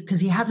he needs because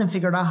he hasn't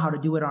figured out how to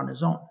do it on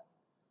his own.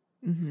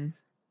 Mm-hmm.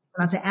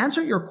 Now, to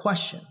answer your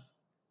question,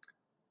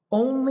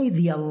 only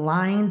the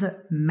aligned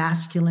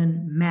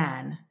masculine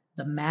man,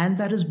 the man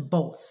that is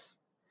both,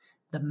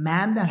 the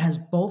man that has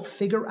both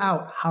figured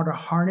out how to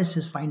harness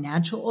his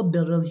financial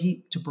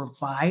ability to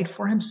provide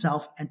for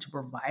himself and to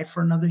provide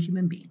for another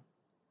human being,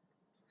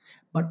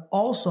 but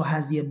also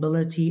has the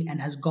ability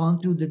and has gone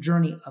through the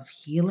journey of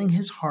healing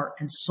his heart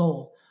and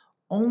soul.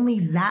 Only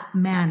that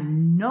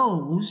man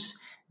knows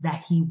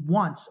that he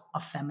wants a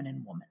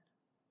feminine woman.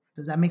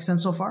 Does that make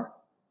sense so far?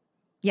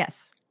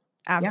 Yes,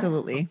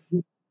 absolutely.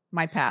 Yeah.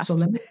 My past. So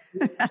let me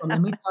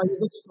tell you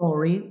the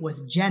story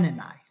with Jen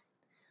and I.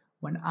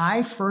 When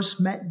I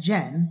first met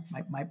Jen,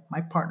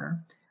 my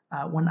partner,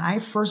 when I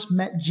first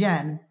met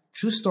Jen,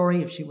 true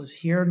story, if she was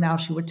here now,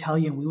 she would tell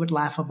you and we would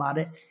laugh about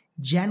it.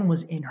 Jen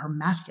was in her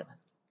masculine.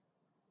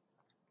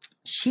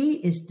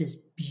 She is this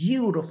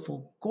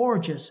beautiful,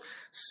 gorgeous,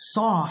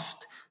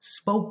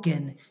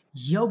 soft-spoken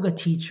yoga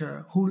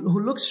teacher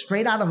who looks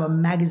straight out of a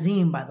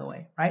magazine, by the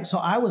way, right? So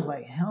I was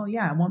like, hell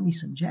yeah, I want me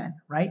some Jen,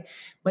 right?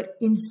 But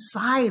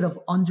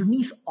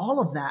underneath all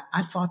of that,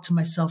 I thought to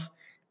myself,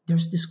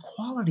 there's this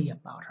quality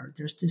about her.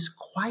 There's this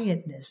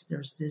quietness.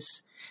 There's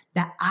this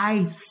that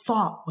I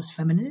thought was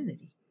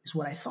femininity, is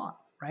what I thought,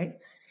 right?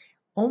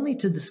 Only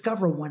to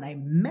discover when I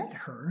met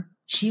her,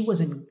 she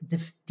was in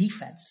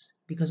defense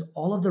because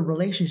all of the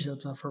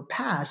relationships of her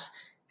past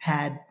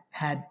had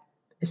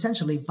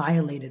essentially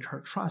violated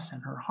her trust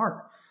and her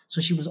heart. So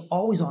she was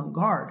always on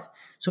guard.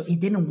 So it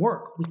didn't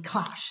work. We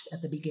clashed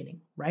at the beginning,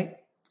 right?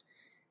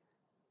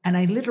 And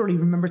I literally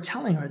remember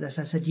telling her this.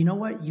 I said, you know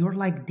what? You're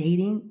like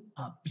dating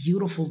a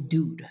beautiful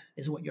dude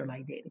is what you're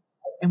like dating.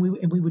 And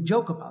we would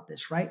joke about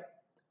this, right?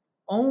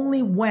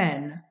 Only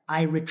when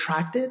I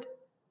retracted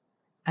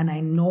and I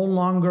no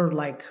longer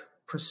like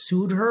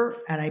pursued her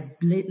and I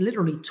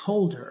literally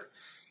told her,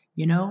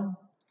 you know,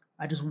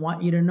 I just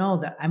want you to know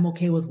that I'm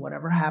okay with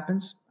whatever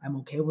happens. I'm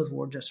okay with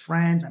we're just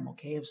friends. I'm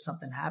okay if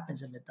something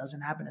happens, if it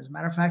doesn't happen. As a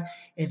matter of fact,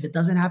 if it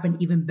doesn't happen,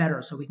 even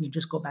better. So we can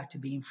just go back to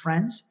being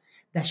friends.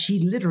 That she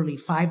literally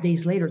 5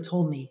 days later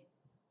told me,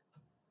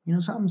 you know,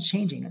 something's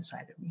changing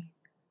inside of me.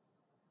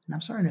 And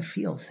I'm starting to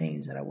feel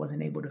things that I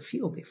wasn't able to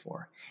feel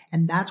before.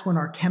 And that's when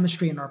our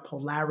chemistry and our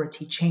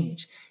polarity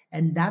changed.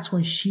 And that's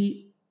when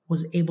she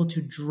was able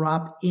to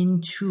drop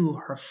into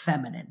her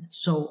feminine.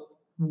 So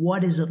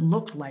what does it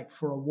look like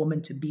for a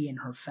woman to be in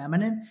her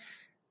feminine?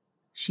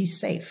 She's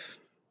safe.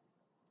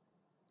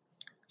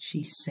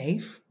 She's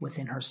safe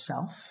within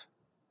herself.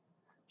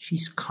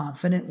 She's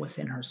confident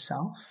within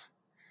herself.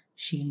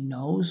 She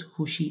knows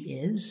who she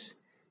is.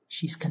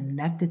 She's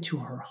connected to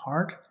her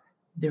heart.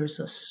 There's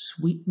a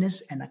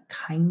sweetness and a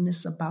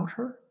kindness about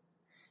her.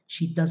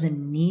 She doesn't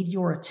need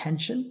your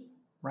attention,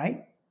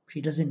 right?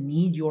 She doesn't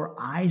need your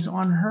eyes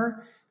on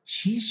her.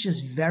 She's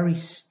just very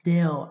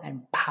still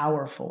and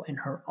powerful in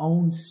her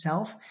own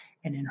self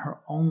and in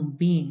her own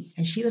being.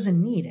 And she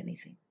doesn't need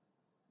anything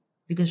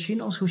because she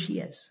knows who she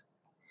is.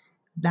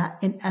 That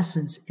in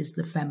essence is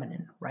the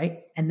feminine, right?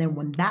 And then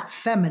when that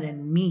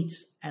feminine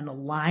meets an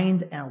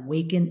aligned and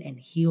awakened and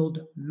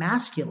healed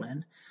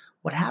masculine,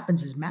 what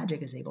happens is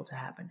magic is able to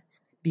happen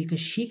because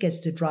she gets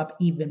to drop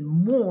even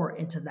more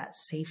into that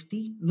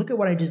safety. Look at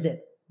what I just did.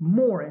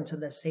 More into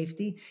the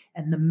safety,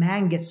 and the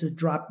man gets to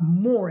drop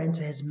more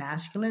into his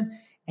masculine,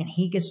 and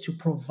he gets to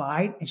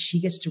provide and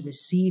she gets to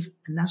receive,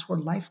 and that's where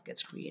life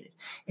gets created.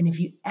 And if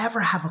you ever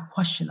have a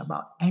question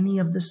about any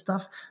of this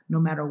stuff,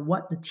 no matter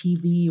what the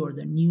TV or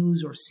the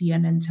news or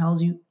CNN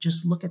tells you,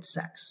 just look at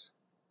sex.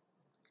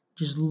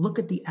 Just look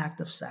at the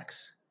act of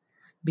sex,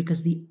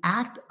 because the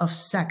act of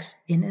sex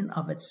in and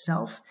of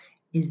itself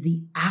is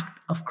the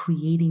act of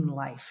creating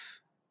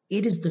life.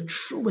 It is the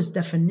truest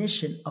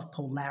definition of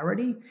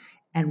polarity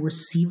and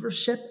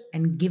receivership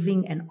and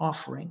giving and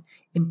offering,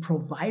 in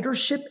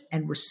providership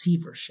and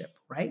receivership,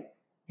 right?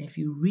 And if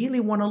you really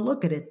want to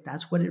look at it,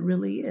 that's what it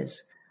really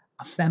is.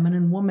 A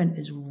feminine woman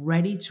is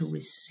ready to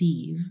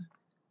receive,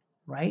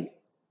 right?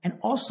 And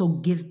also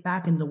give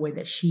back in the way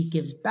that she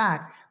gives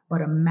back.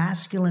 But a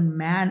masculine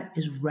man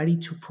is ready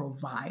to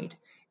provide.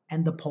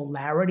 And the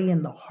polarity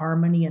and the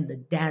harmony and the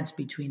dance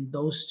between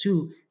those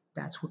two,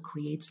 that's what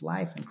creates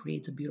life and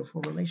creates a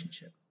beautiful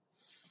relationship.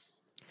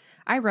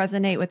 I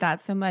resonate with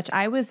that so much.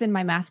 I was in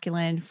my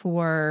masculine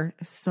for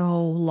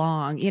so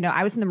long. You know,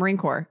 I was in the Marine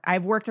Corps.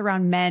 I've worked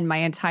around men my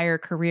entire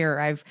career.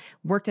 I've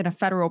worked in a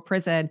federal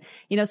prison,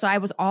 you know, so I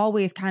was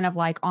always kind of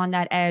like on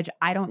that edge.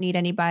 I don't need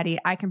anybody.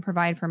 I can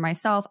provide for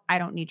myself. I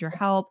don't need your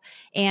help.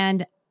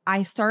 And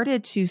I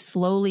started to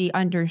slowly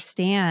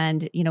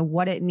understand, you know,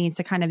 what it means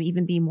to kind of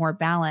even be more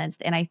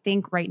balanced. And I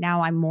think right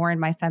now I'm more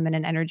in my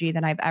feminine energy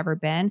than I've ever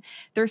been.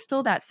 There's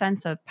still that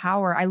sense of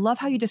power. I love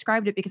how you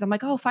described it, because I'm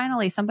like, oh,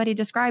 finally somebody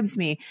describes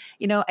me.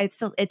 You know, it's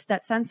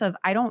that sense of,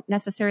 I don't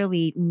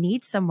necessarily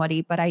need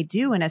somebody, but I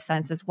do in a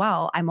sense as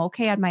well. I'm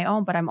okay on my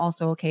own, but I'm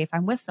also okay if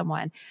I'm with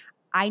someone.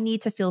 I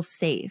need to feel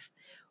safe.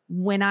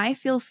 When I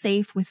feel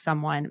safe with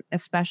someone,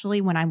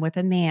 especially when I'm with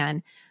a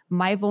man,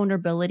 my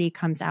vulnerability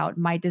comes out.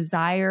 My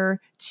desire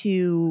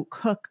to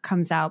cook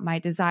comes out. My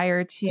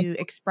desire to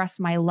express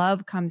my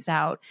love comes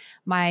out.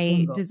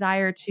 My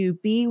desire to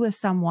be with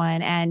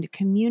someone and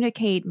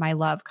communicate my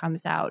love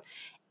comes out.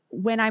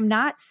 When I'm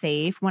not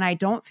safe, when I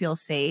don't feel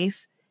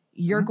safe,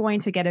 you're going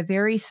to get a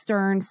very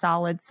stern,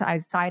 solid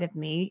side of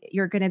me.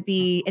 It's going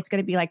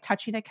to be like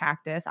touching a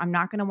cactus. I'm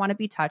not going to want to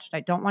be touched.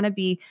 I don't want to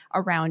be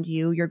around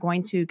you. You're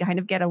going to kind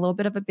of get a little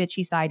bit of a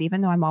bitchy side,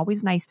 even though I'm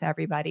always nice to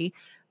everybody.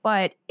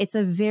 But it's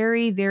a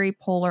very, very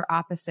polar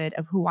opposite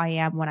of who I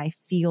am when I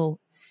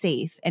feel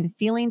safe. And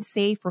feeling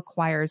safe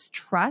requires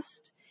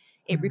trust.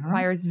 It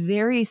requires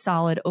very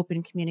solid,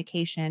 open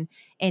communication.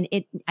 And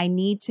I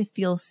need to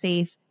feel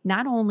safe,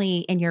 not only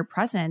in your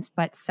presence,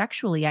 but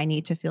sexually, I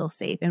need to feel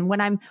safe. And when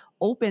I'm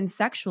open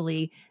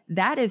sexually,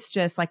 that is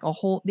just like a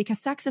whole, because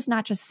sex is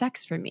not just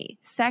sex for me.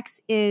 Sex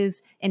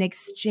is an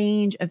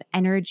exchange of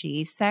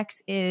energy.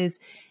 Sex is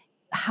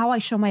how I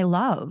show my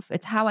love.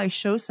 It's how I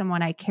show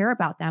someone I care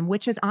about them,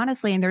 which is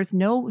honestly, and there's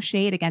no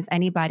shade against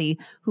anybody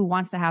who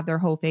wants to have their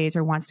whole phase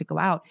or wants to go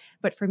out.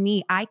 But for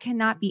me, I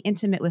cannot be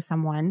intimate with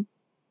someone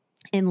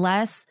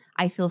unless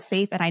I feel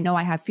safe and I know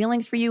I have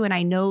feelings for you and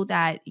I know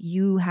that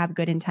you have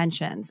good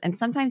intentions. And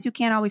sometimes you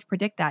can't always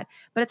predict that,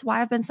 but it's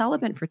why I've been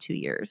celibate for 2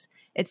 years.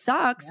 It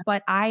sucks,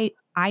 but I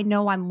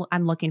know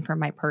I'm looking for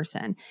my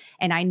person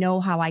and I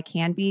know how I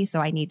can be, so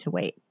I need to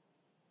wait.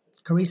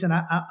 Carissa, and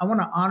I want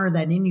to honor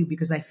that in you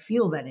because I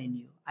feel that in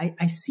you.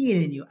 I see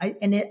it in you.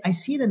 I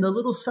see it in the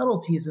little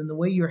subtleties and the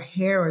way your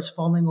hair is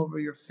falling over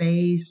your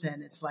face.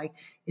 And it's like,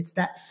 it's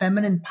that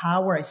feminine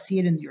power. I see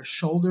it in your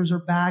shoulders are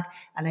back.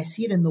 And I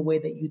see it in the way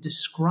that you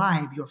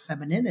describe your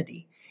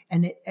femininity.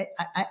 And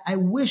I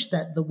wish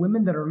that the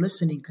women that are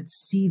listening could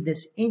see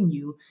this in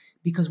you,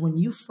 because when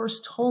you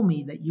first told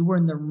me that you were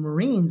in the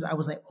Marines, I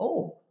was like,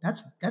 oh,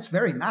 that's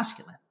very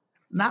masculine.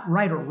 Not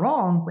right or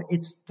wrong, but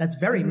that's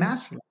very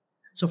masculine.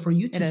 So for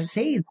you to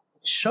say that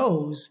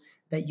shows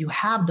that you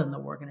have done the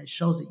work, and it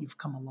shows that you've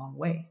come a long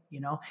way, you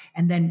know?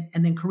 And then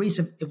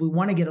Carissa, if we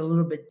want to get a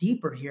little bit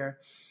deeper here,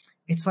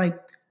 it's like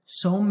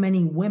so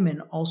many women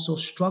also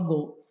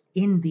struggle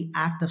in the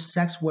act of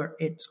sex where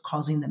it's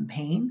causing them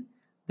pain.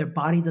 Their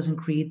body doesn't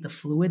create the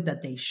fluid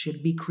that they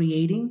should be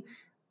creating.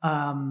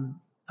 And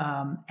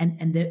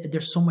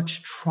there's so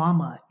much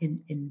trauma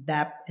in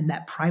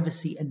that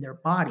privacy in their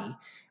body.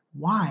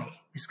 Why?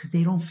 It's because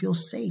they don't feel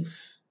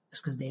safe. It's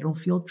because they don't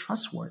feel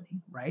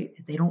trustworthy, right?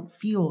 They don't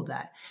feel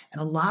that.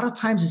 And a lot of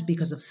times it's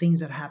because of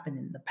things that happened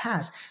in the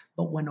past.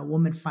 But when a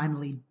woman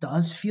finally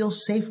does feel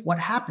safe, what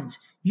happens?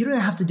 You don't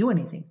have to do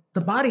anything.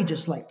 The body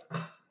just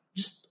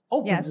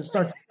opens and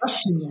starts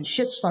rushing and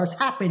shit starts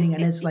happening.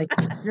 And it's like,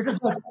 you're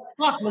just like,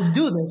 fuck, let's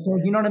do this. So,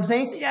 you know what I'm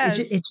saying? Yes.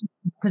 It's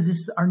because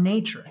it's our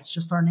nature. It's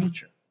just our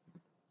nature.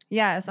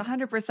 Yes,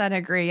 100%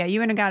 agree. Yeah,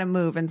 you ain't got to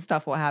move and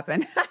stuff will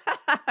happen.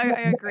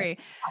 I agree.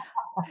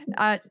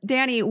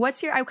 Danny,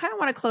 I kind of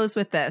want to close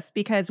with this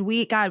because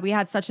we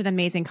had such an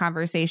amazing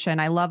conversation.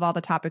 I love all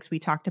the topics we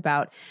talked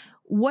about.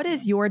 What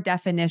is your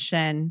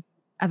definition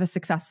of a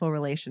successful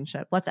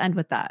relationship? Let's end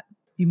with that.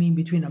 You mean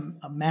between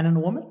a man and a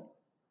woman?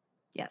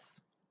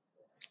 Yes.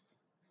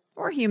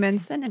 Or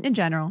humans in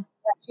general.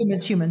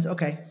 Humans.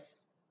 Okay.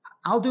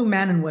 I'll do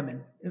man and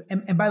women.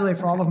 And by the way,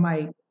 for all of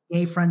my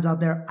gay friends out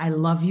there, I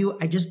love you.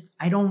 I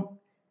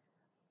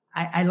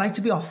like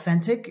to be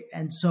authentic.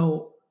 And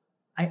so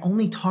I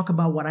only talk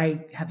about what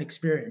I have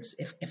experienced.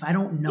 If I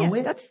don't know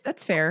it,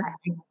 that's fair.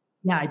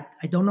 I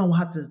don't know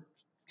how to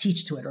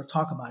teach to it or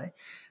talk about it.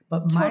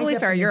 But totally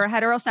fair. You're a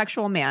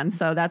heterosexual man,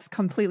 so that's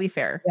completely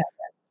fair.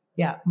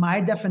 Yeah.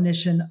 My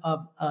definition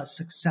of a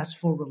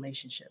successful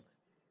relationship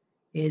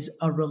is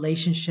a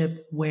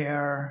relationship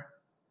where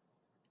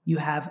you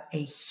have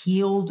a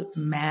healed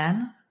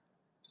man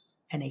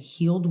and a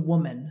healed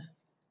woman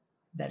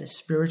that is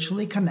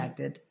spiritually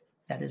connected,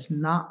 that is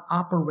not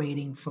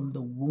operating from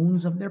the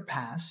wounds of their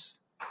past,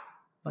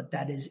 but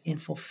that is in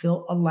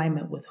fulfilled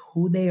alignment with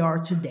who they are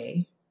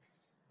today,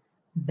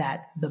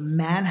 that the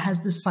man has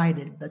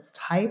decided the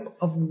type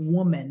of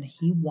woman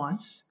he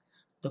wants,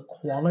 the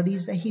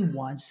qualities that he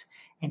wants,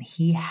 and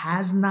he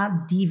has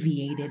not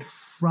deviated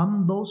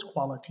from those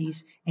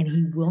qualities, and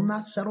he will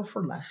not settle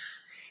for less.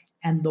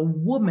 And the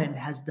woman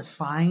has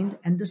defined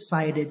and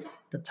decided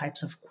the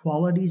types of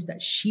qualities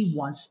that she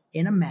wants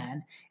in a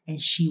man,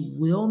 and she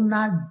will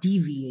not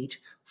deviate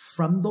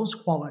from those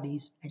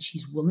qualities, and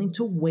she's willing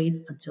to wait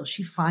until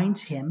she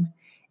finds him,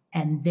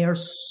 and their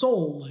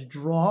souls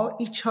draw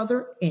each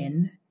other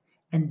in,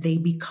 and they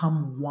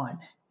become one.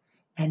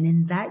 And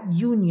in that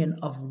union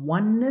of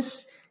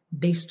oneness,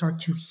 they start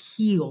to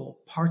heal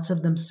parts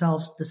of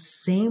themselves the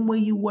same way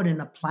you would in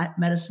a plant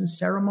medicine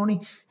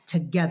ceremony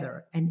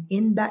together. And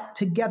in that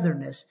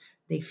togetherness,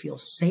 they feel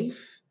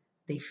safe,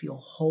 they feel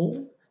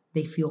whole,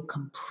 they feel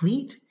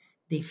complete,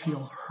 they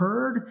feel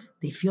heard,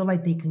 they feel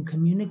like they can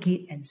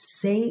communicate and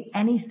say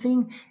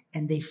anything,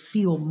 and they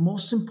feel,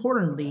 most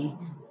importantly,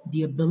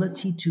 the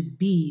ability to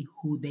be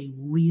who they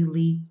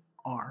really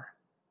are.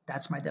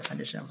 That's my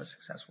definition of a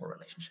successful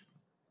relationship.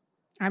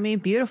 I mean,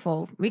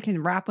 beautiful. We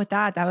can wrap with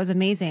that. That was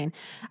amazing.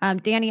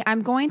 Danny,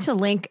 I'm going to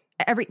link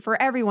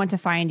for everyone to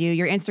find you,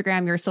 your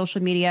Instagram, your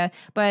social media,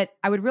 but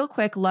I would real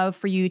quick love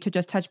for you to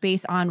just touch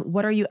base on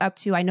what are you up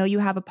to? I know you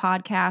have a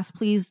podcast.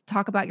 Please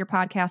talk about your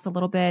podcast a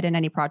little bit and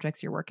any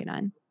projects you're working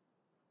on.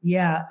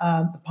 Yeah.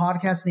 The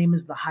podcast name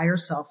is The Higher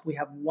Self. We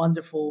have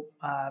wonderful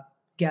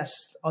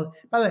guests.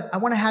 By the way, I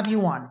want to have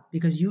you on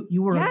because you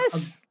were,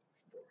 yes.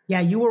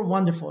 You were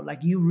wonderful.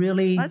 Like you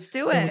really, let's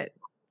do it.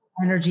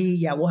 Energy.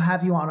 Yeah. We'll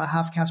have you on. I'll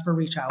have Casper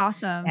reach out.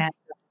 Awesome.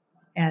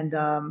 And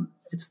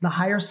it's The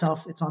Higher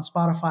Self. It's on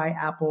Spotify,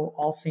 Apple,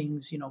 all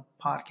things,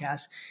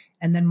 podcasts.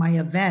 And then my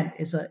event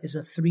is a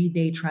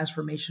 3-day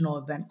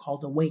transformational event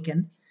called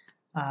Awaken,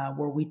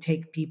 where we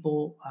take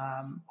people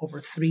over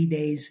 3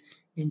 days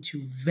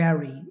into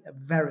very,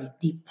 very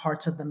deep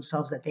parts of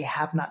themselves that they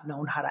have not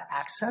known how to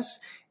access.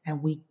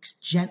 And we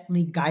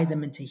gently guide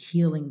them into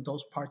healing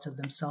those parts of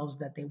themselves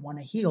that they want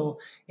to heal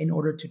in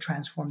order to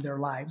transform their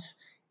lives.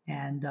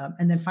 And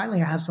then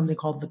finally, I have something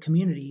called The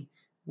Community,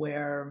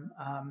 where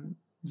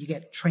you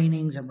get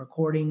trainings and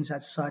recordings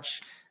as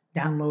such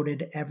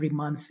downloaded every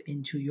month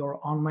into your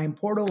online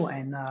portal.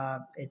 And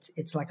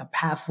it's like a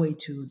pathway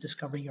to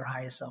discovering your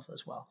highest self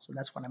as well. So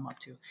that's what I'm up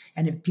to.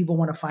 And if people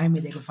want to find me,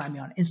 they can find me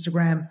on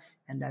Instagram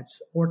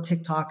or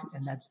TikTok,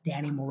 and that's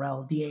Danny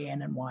Morel,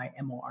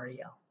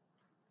 DANNYMOREL.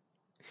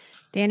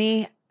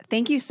 Danny,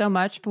 thank you so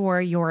much for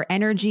your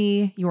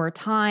energy, your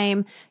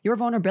time, your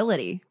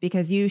vulnerability,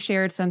 because you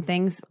shared some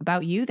things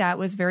about you that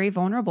was very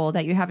vulnerable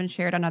that you haven't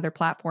shared on other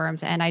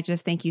platforms. And I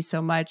just thank you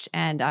so much.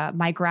 And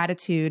my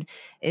gratitude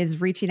is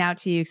reaching out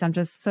to you because I'm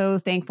just so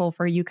thankful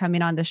for you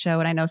coming on the show.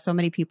 And I know so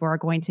many people are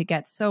going to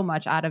get so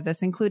much out of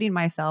this, including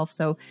myself.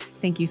 So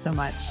thank you so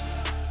much.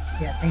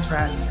 Yeah, thanks for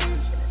having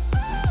me.